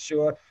leadership to make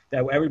sure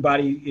that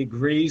everybody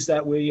agrees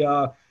that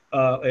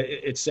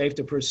it's safe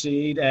to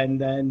proceed,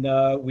 and then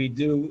we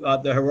do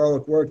the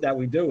heroic work that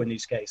we do in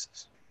these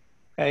cases.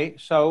 Okay,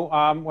 so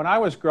when I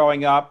was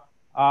growing up,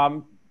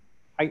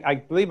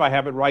 I believe I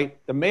have it right,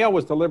 the mail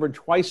was delivered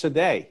twice a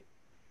day.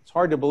 It's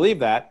hard to believe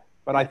that,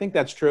 but I think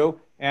that's true,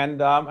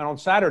 and on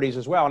Saturdays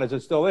as well, and as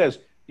it still is.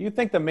 Do you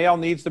think the mail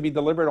needs to be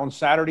delivered on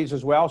Saturdays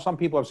as well? Some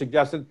people have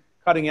suggested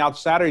cutting out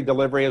Saturday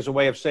delivery as a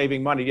way of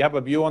saving money. Do you have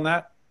a view on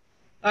that?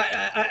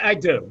 I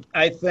do.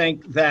 I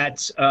think that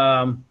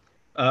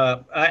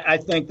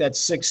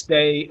 6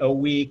 day a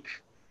week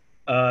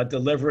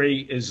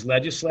delivery is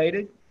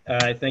legislated.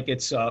 I think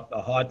it's a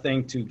hard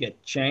thing to get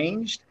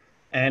changed,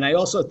 and I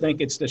also think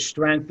it's the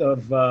strength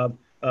of the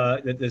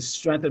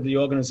strength of the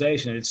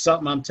organization. It's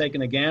something I'm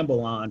taking a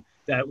gamble on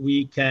that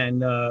we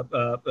can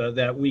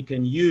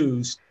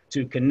use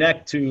to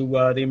connect to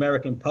the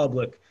American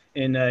public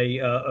in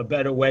a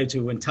better way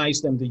to entice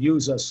them to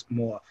use us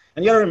more.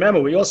 And you got to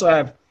remember, we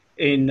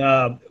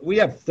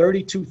have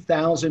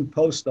 32,000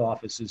 post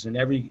offices in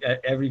every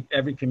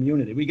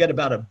community. We get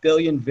about 1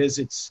 billion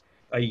visits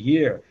a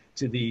year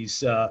to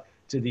these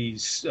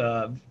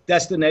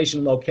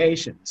destination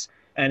locations.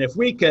 And if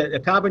we get a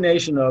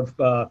combination of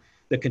the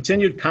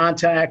continued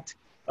contact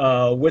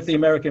with the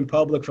American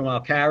public from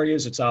our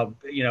carriers, it's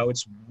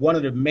one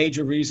of the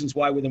major reasons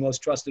why we're the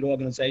most trusted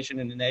organization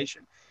in the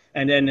nation.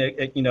 And then,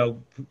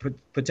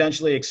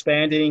 potentially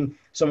expanding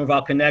some of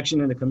our connection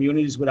in the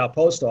communities with our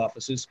post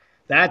offices.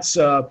 That's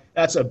a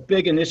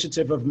big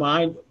initiative of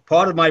mine.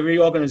 Part of my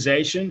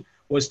reorganization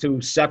was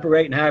to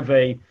separate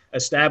and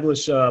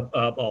establish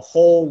a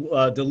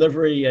whole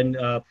delivery and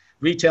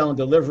retail and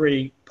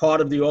delivery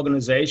part of the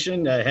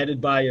organization,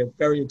 headed by a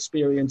very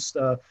experienced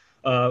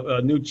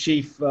new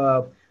chief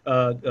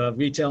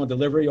retail and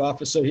delivery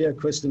officer here,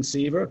 Kristen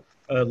Seaver,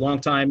 a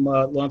longtime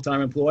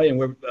employee,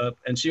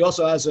 and she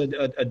also has a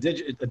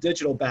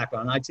digital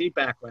background, IT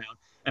background,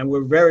 and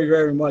we're very,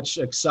 very much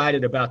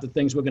excited about the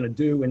things we're going to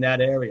do in that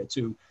area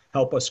to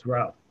help us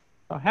grow.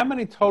 How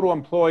many total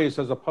employees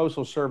does the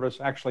Postal Service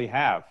actually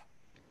have?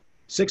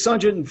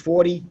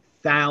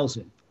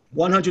 640,000,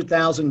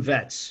 100,000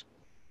 vets.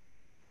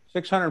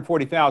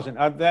 640,000.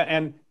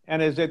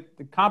 And is it,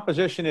 the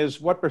composition is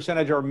what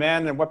percentage are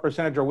men and what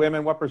percentage are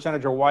women, what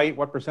percentage are white,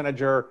 what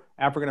percentage are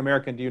African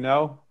American? Do you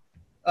know?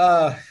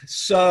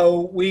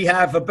 So we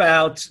have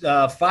about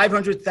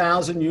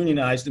 500,000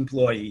 unionized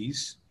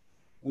employees.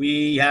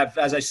 We have,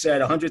 as I said,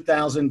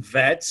 100,000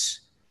 vets.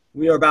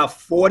 We are about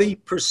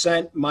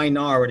 40%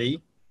 minority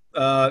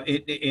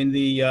in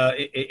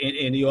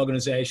the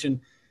organization,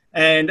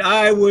 and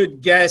I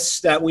would guess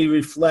that we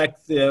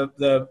reflect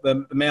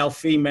the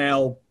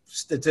male-female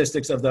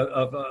statistics of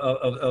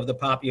the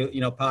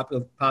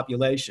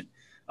population.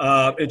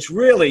 It's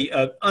really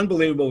an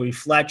unbelievable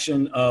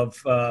reflection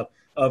of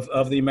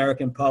the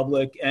American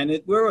public,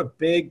 and we're a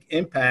big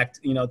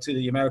impact, to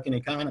the American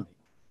economy.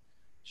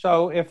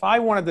 So if I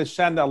wanted to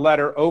send a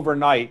letter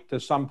overnight to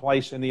some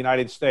place in the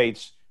United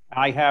States,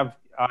 I have,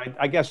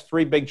 I guess,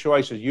 3 big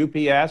choices: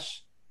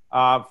 UPS,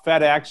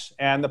 FedEx,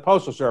 and the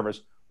Postal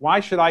Service. Why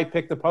should I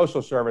pick the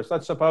Postal Service?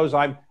 Let's suppose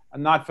I'm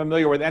not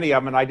familiar with any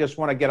of them and I just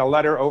want to get a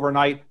letter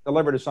overnight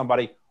delivered to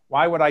somebody.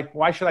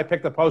 Why should I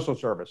pick the Postal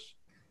Service?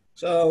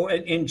 So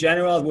in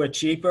general, we're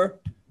cheaper.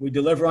 We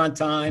deliver on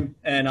time,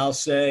 and I'll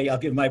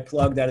give my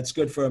plug that it's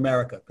good for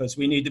America because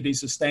we need to be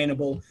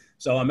sustainable.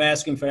 So I'm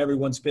asking for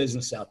everyone's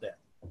business out there.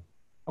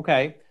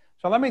 Okay,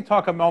 so let me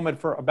talk a moment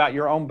about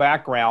your own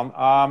background.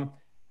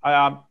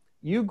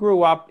 You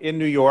grew up in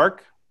New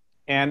York,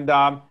 and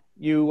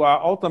you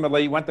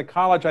ultimately went to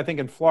college, I think,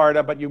 in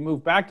Florida, but you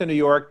moved back to New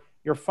York.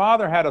 Your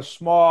father had a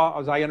small,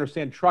 as I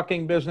understand,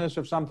 trucking business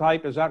of some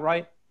type. Is that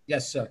right?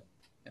 Yes, sir.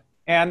 Yeah.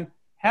 And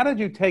how did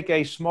you take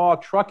a small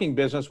trucking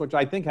business, which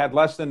I think had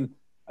less than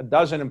a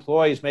dozen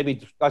employees,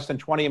 maybe less than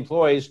 20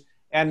 employees,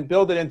 and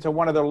build it into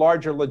one of the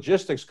larger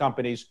logistics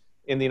companies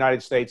in the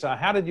United States?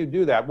 How did you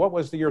do that? What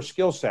was your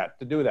skill set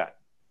to do that?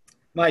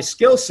 My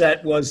skill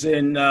set was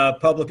in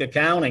public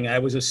accounting. I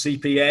was a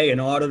CPA,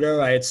 an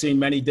auditor. I had seen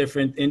many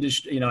different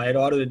industry. I had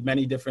audited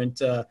many different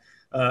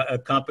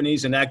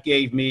companies, and that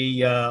gave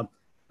me a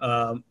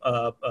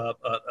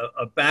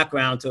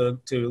background to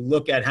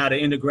look at how to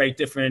integrate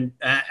different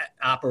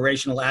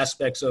operational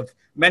aspects of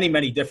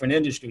many different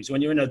industries.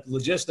 When you're in a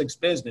logistics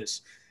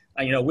business,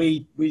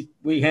 we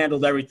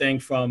handled everything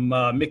from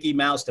Mickey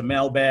Mouse to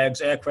mail bags,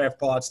 aircraft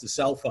parts to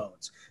cell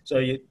phones.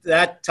 So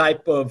that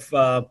type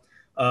of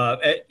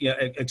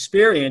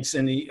experience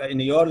in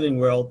the auditing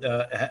world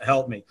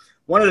helped me.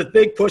 One of the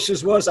big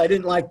pushes was I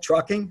didn't like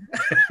trucking,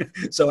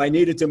 so I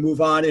needed to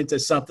move on into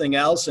something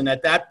else. And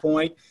at that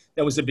point,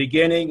 that was the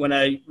beginning when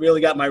I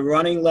really got my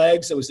running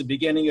legs. It was the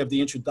beginning of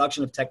the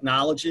introduction of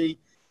technology,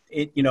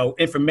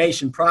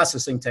 information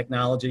processing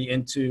technology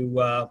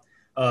into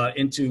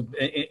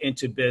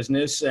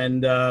business.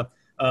 And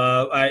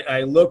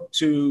I looked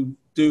to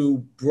do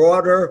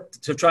broader,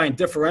 to try and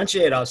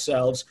differentiate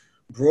ourselves,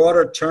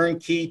 broader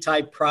turnkey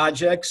type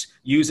projects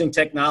using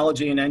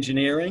technology and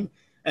engineering.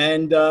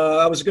 And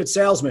I was a good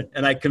salesman,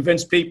 and I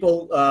convinced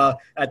people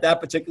at that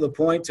particular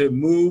point to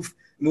move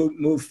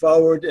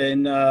forward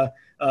and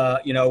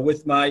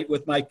with my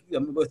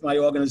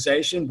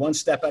organization, one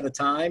step at a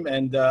time.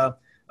 And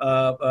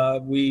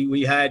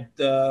we had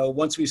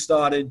once we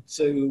started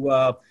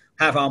to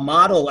have our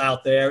model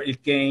out there,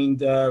 it gained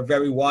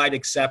very wide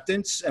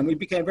acceptance, and we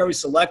became very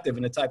selective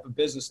in the type of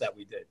business that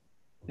we did.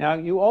 Now,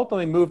 you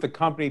ultimately moved the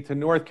company to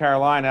North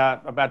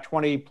Carolina about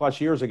 20 plus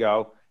years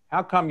ago.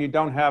 How come you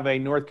don't have a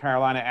North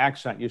Carolina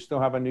accent? You still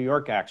have a New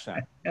York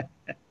accent.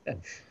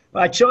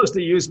 I chose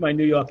to use my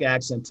New York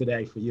accent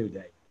today for you,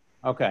 Dave.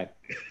 Okay.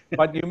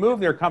 But you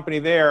moved your company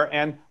there,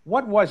 and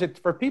what was it,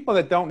 for people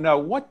that don't know,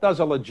 what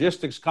does a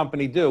logistics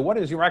company do? What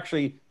is your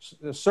actually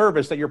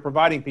service that you're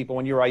providing people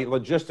when you're a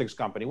logistics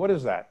company? What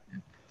is that?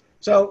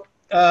 So,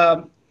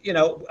 you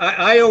know,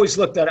 I always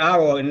looked at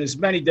and there's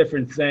many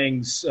different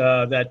things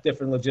that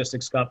different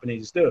logistics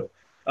companies do.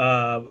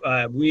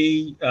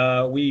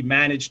 We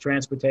manage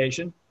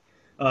transportation,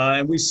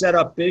 and we set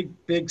up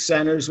big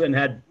centers and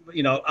had,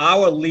 you know,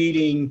 our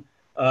leading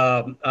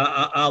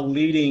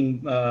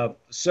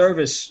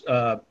service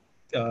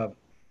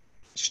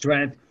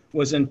strength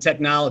was in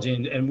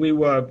technology, and we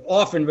were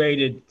often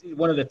rated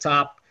one of the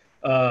top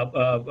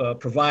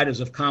providers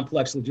of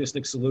complex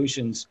logistics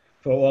solutions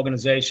for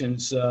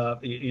organizations,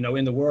 you know,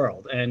 in the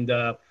world. And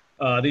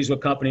these were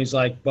companies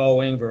like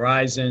Boeing,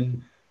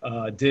 Verizon,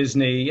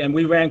 Disney, and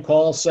we ran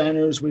call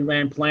centers, we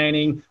ran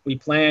planning, we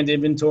planned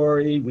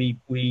inventory,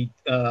 we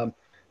took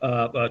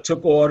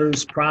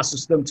orders,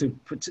 processed them to,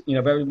 you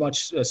know, very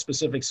much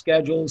specific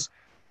schedules,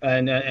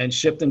 and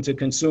shipped them to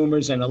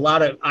consumers, and a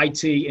lot of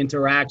IT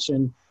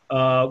interaction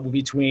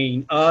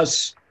between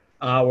us,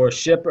 our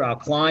shipper, our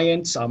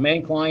clients, our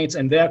main clients,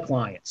 and their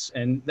clients.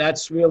 And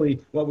that's really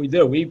what we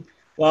do. We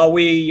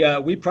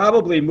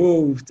probably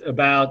moved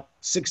about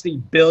 $60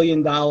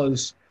 billion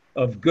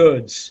of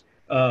goods,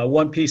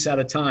 one piece at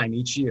a time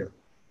each year.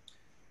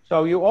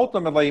 So you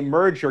ultimately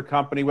merged your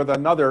company with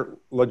another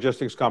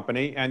logistics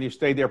company, and you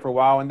stayed there for a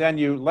while, and then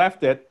you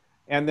left it.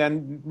 And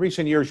then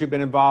recent years you've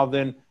been involved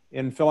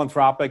in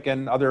philanthropic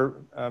and other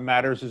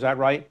matters. Is that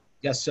right?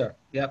 Yes, sir.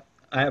 Yep.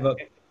 I have a.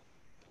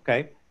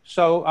 Okay.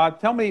 So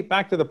tell me,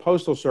 back to the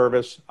Postal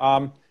Service.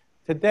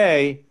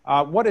 Today,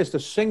 what is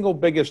the single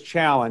biggest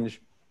challenge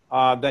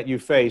that you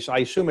face? I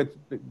assume it's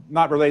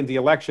not related to the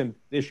election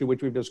issue,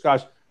 which we've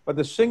discussed, but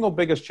the single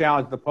biggest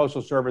challenge the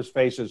Postal Service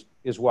faces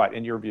is what,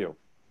 in your view?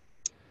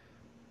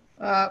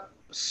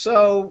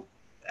 So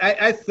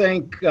I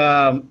think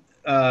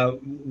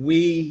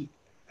we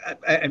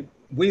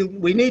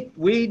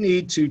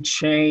need to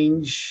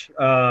change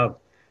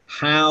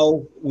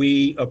how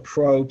we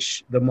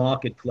approach the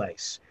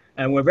marketplace.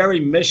 And we're very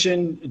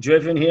mission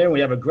driven here.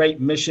 We have a great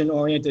mission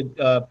oriented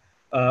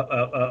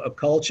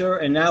culture.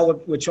 And now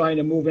we're trying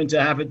to move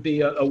into have it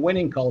be a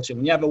winning culture.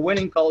 When you have a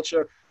winning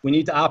culture, we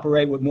need to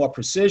operate with more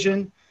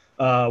precision.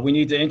 We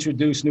need to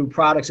introduce new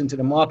products into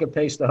the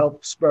marketplace to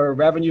help spur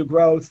revenue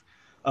growth.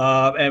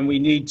 And we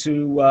need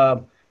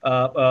to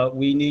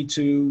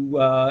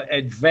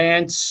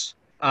advance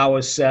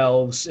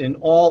ourselves in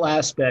all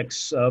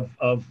aspects of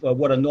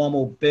what a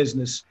normal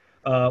business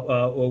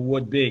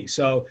would be.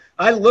 So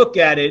I look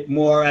at it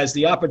more as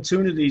the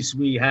opportunities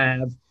we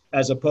have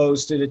as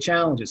opposed to the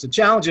challenges. The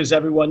challenges,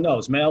 everyone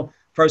knows,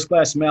 first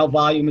class mail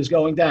volume is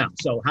going down.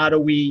 So how do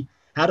we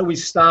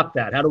stop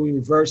that? How do we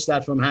reverse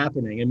that from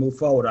happening and move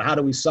forward? Or how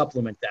do we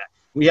supplement that?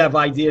 We have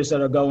ideas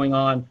that are going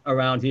on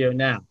around here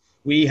now.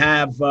 We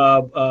have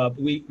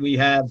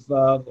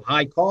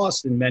high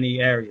costs in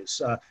many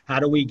areas. How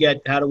do we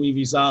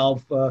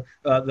resolve the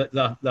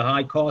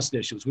high cost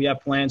issues? We have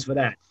plans for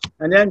that.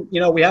 And then, you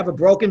know, we have a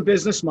broken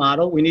business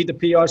model. We need the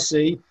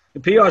PRC. The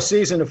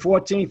PRC is in the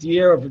 14th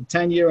year of a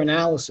 10-year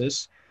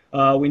analysis.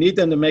 We need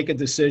them to make a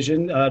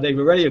decision. They've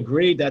already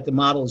agreed that the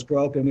model is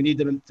broken. We need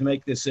them to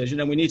make a decision,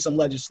 and we need some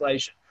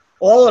legislation.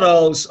 All of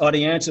those are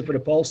the answer for the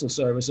Postal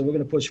Service, and we're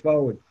going to push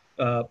forward,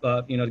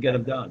 you know, to get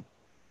them done.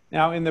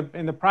 Now, in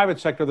the private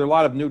sector, there are a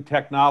lot of new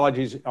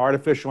technologies,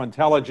 artificial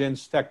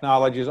intelligence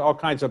technologies, all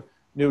kinds of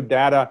new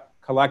data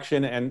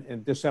collection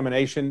and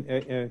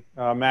dissemination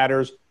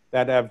matters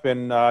that have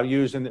been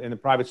used in the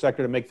private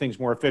sector to make things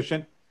more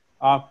efficient.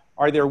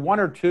 Are there one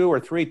or two or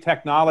three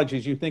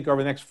technologies you think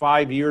over the next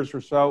 5 years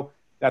or so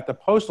that the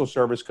Postal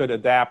Service could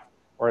adapt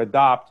or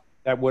adopt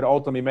that would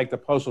ultimately make the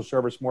Postal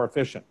Service more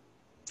efficient?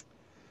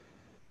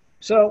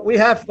 So we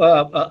have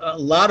a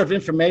lot of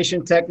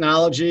information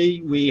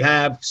technology. We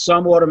have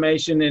some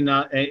automation in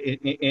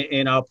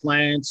our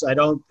plants.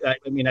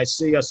 I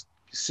see us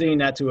seeing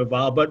that to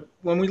evolve. But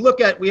when we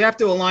look at, we have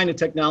to align the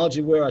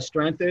technology where our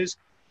strength is.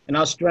 And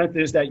our strength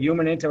is that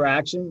human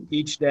interaction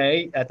each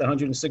day at the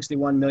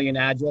 161 million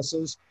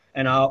addresses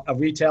and our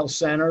retail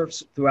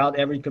centers throughout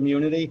every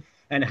community.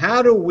 And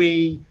how do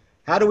we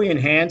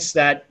enhance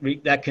that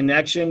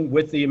connection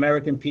with the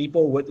American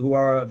people who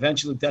are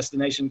eventually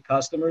destination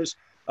customers?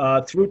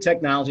 Through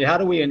technology, how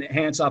do we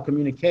enhance our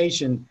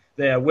communication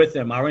there with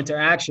them, our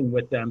interaction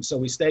with them, so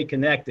we stay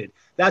connected?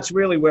 That's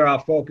really where our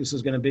focus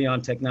is going to be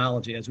on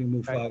technology as we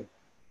move forward.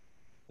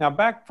 Now,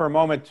 back for a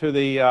moment to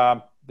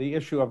the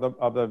issue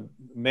of the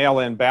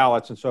mail-in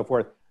ballots and so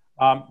forth.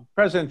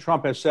 President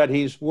Trump has said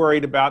he's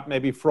worried about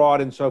maybe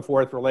fraud and so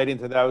forth relating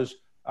to those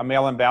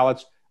mail-in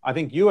ballots. I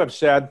think you have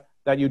said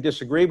that you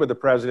disagree with the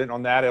president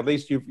on that. At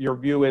least your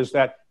view is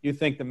that you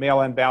think the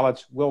mail-in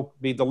ballots will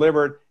be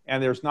delivered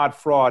and there's not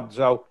fraud.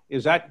 So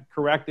is that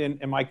correct?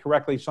 Am I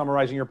correctly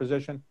summarizing your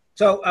position?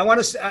 So I want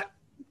to say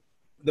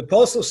the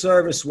Postal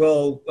Service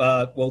will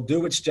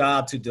do its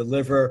job to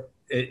deliver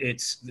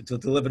it's to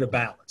deliver the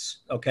ballots.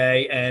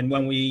 Okay. And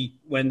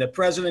when the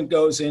president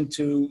goes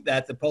into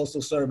that, the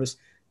Postal Service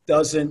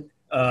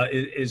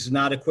is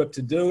not equipped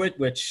to do it,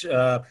 which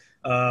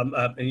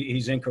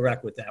he's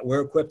incorrect with that.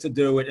 We're equipped to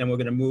do it, and we're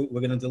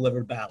going to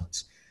deliver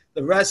ballots.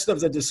 The rest of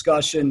the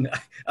discussion,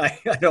 I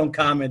don't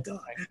comment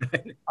on.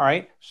 All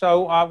right.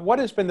 So what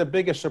has been the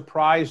biggest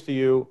surprise to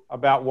you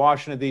about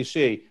Washington,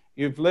 D.C.?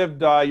 You've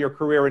lived your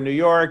career in New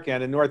York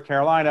and in North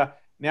Carolina.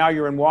 Now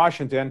you're in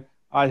Washington.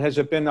 Has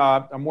it been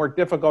a more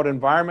difficult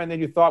environment than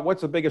you thought?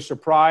 What's the biggest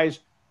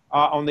surprise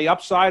on the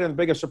upside and the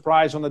biggest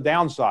surprise on the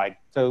downside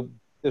to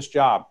this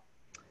job?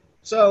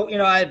 So,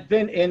 I've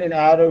been in and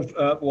out of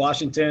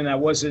Washington. I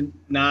wasn't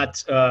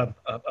not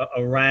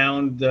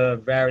around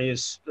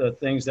various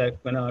things that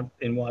went on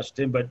in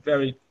Washington, but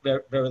very,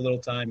 very, very little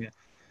time here.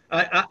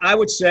 I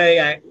would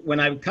say when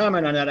I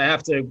comment on that, I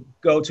have to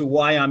go to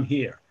why I'm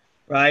here,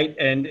 right?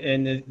 And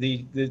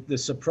the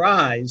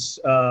surprise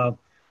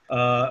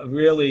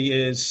really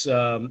is,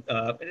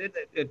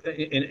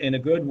 in a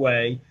good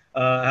way,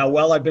 how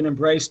well I've been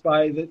embraced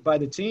by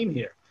the team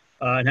here.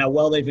 And how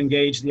well they've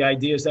engaged the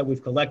ideas that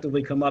we've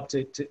collectively come up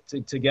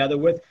together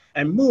with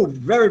and moved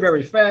very,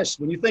 very fast.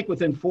 When you think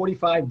within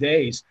 45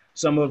 days,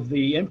 some of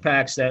the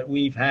impacts that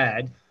we've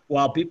had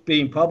while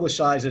being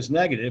publicized as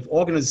negative,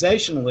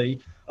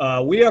 organizationally,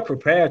 we are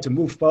prepared to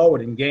move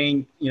forward and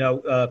gain,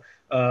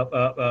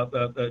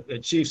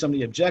 achieve some of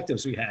the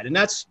objectives we had. And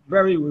that's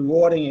very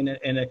rewarding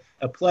and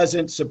a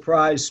pleasant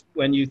surprise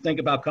when you think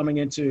about coming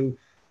into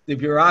the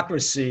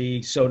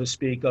bureaucracy, so to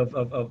speak,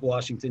 of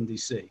Washington,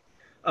 D.C.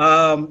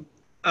 On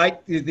a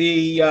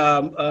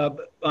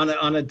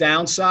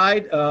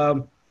downside,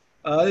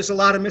 there's a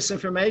lot of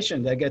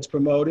misinformation that gets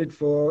promoted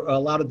for a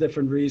lot of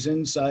different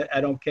reasons. I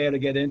don't care to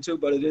get into,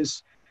 but it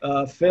is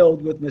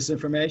filled with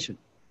misinformation.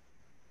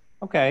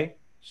 Okay,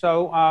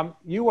 so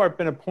you have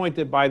been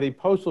appointed by the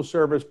Postal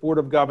Service Board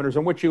of Governors,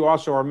 in which you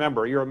also are a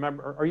member. You're a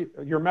member.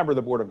 You're a member of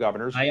the Board of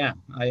Governors? I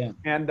am.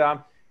 And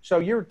so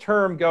your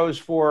term goes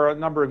for a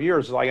number of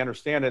years, as I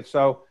understand it.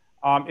 So.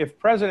 If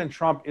President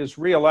Trump is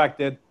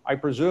reelected, I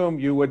presume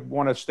you would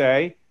want to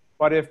stay.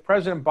 But if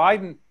President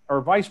Biden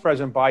or Vice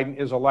President Biden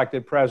is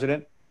elected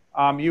president,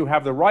 you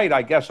have the right,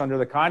 I guess, under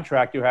the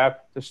contract you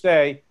have to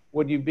stay.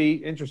 Would you be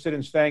interested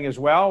in staying as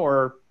well,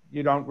 or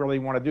you don't really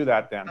want to do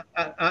that then?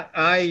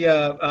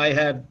 I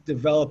have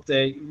developed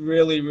a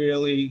really,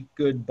 really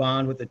good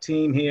bond with the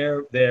team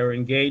here. They're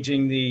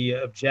engaging the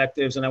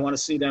objectives, and I want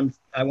to see them.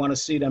 I want to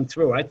see them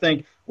through. I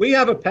think we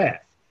have a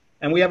path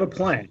and we have a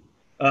plan.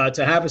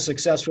 To have a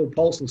successful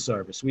postal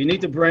service. We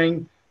need to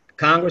bring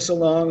Congress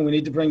along, and we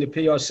need to bring the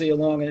PRC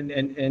along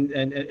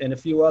and a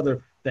few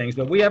other things.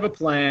 But we have a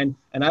plan,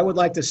 and I would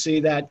like to see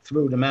that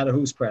through no matter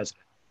who's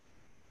president.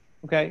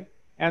 Okay.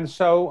 And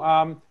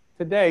so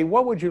today,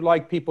 what would you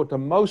like people to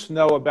most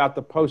know about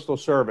the Postal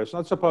Service?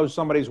 Let's suppose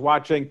somebody's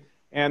watching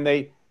and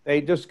they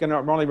just can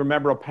only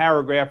remember a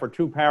paragraph or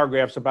two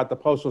paragraphs about the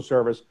Postal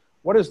Service.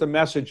 What is the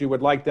message you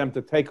would like them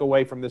to take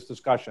away from this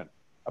discussion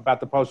about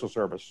the Postal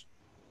Service?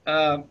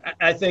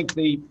 I think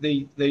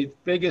the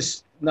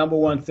biggest number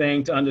one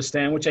thing to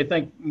understand, which I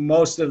think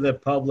most of the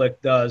public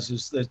does,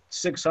 is the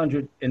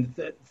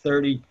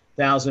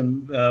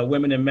 630,000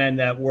 women and men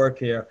that work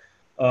here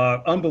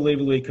are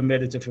unbelievably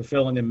committed to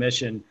fulfilling the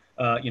mission,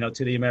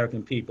 to the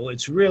American people.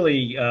 It's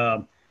really,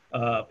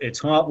 it's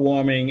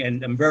heartwarming,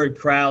 and I'm very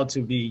proud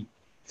to be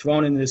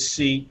thrown in this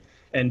seat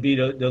and be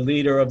the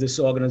leader of this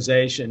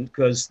organization,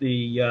 because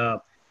the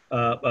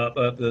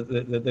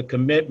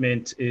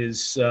commitment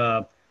is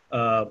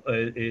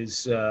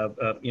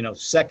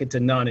second to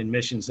none in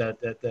missions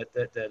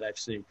that I've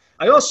seen.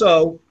 I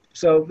also,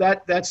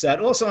 that's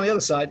that. Also on the other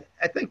side,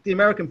 I think the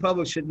American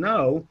public should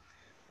know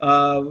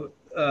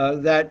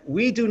that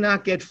we do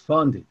not get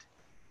funded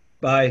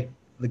by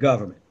the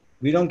government.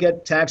 We don't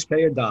get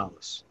taxpayer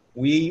dollars.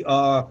 We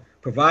are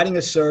providing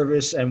a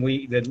service, and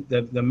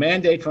the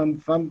mandate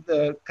from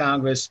the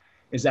Congress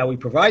is that we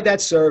provide that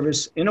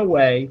service in a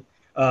way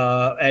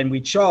and we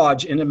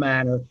charge in a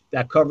manner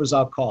that covers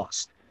our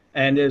cost.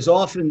 And there's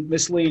often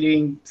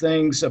misleading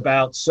things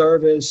about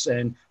service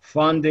and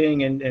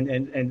funding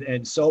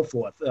and so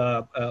forth.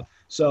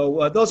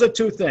 So those are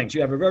two things.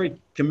 You have a very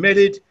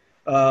committed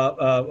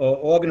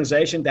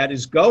organization that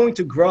is going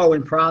to grow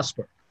and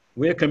prosper.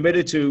 We're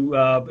committed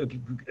to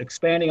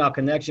expanding our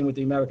connection with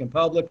the American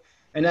public.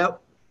 And now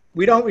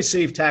we don't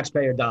receive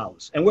taxpayer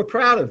dollars. And we're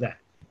proud of that.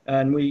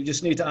 And we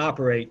just need to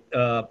operate in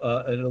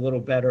a little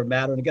better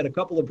manner and get a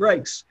couple of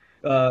breaks,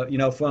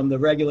 from the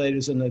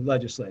regulators and the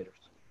legislators.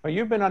 Well,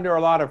 you've been under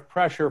a lot of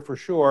pressure for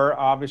sure,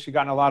 obviously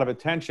gotten a lot of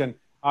attention.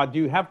 Do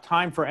you have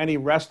time for any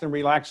rest and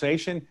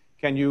relaxation?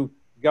 Can you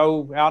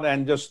go out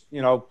and just,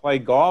 play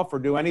golf or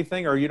do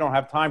anything, or you don't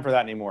have time for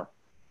that anymore?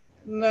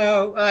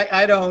 No,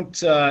 I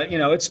don't.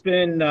 It's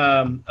been,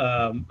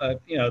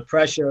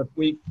 pressure.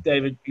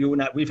 David, you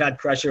and I, we've had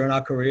pressure in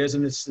our careers,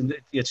 and it's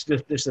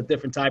just a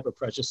different type of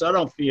pressure. So I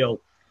don't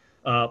feel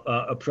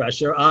a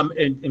pressure. I'm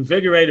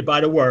invigorated by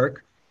the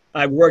work.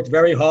 I've worked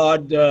very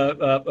hard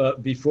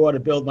before to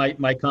build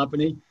my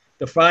company,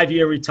 the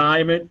 5-year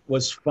retirement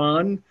was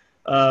fun,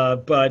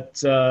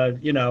 but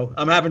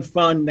I'm having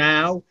fun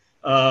now.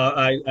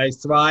 I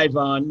thrive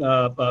on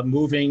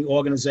moving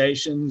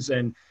organizations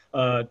and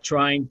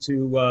trying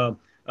to.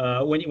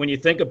 When you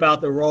think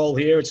about the role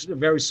here, it's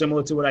very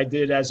similar to what I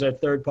did as a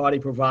third-party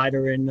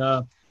provider in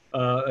the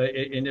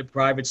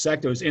private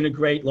sector. Is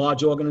integrate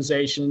large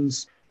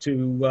organizations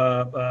to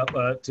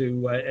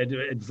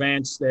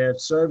advance their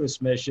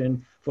service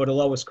mission for the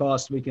lowest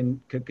cost we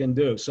can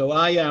do. So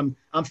I'm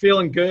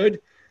feeling good,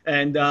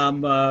 and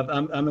I'm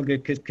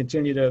going to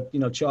continue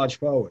to charge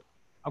forward.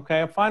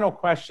 Okay, a final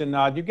question.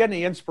 Do you get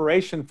any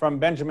inspiration from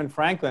Benjamin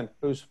Franklin,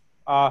 whose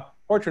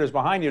portrait is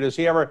behind you? Does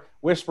he ever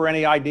whisper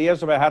any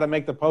ideas about how to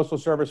make the Postal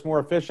Service more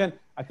efficient?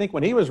 I think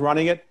when he was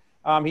running it,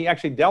 he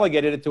actually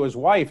delegated it to his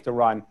wife to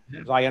run,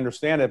 as I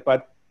understand it.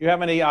 But do you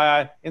have any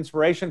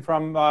inspiration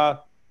from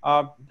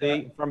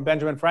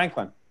Benjamin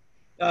Franklin?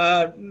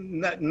 Not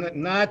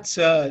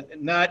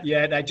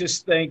yet. I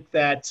just think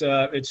that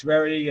it's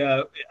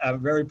I'm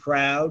very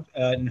proud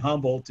and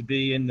humbled to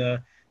be in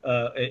the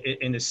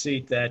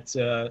seat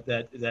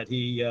that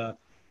he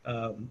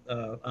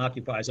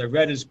occupies. I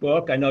read his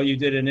book. I know you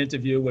did an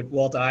interview with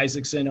Walter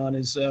Isaacson on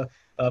his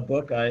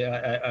book.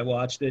 I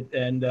watched it,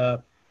 and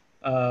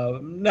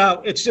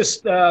no, it's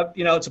just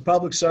it's a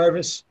public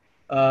service.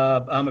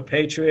 I'm a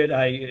patriot.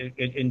 I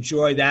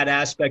enjoy that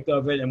aspect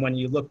of it. And when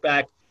you look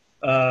back,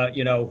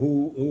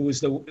 who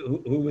was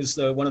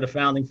one of the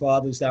founding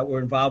fathers that were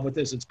involved with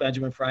this? It's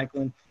Benjamin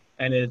Franklin,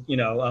 and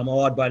I'm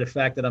awed by the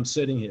fact that I'm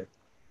sitting here.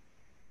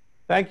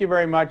 Thank you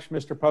very much,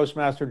 Mr.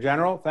 Postmaster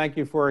General. Thank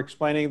you for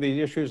explaining the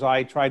issues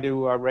I tried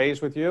to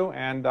raise with you,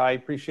 and I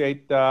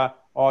appreciate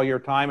all your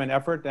time and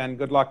effort, and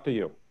good luck to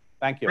you.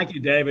 Thank you. Thank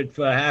you, David,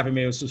 for having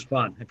me. This was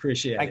fun. I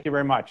appreciate it. Thank you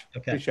very much.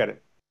 Okay. Appreciate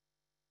it.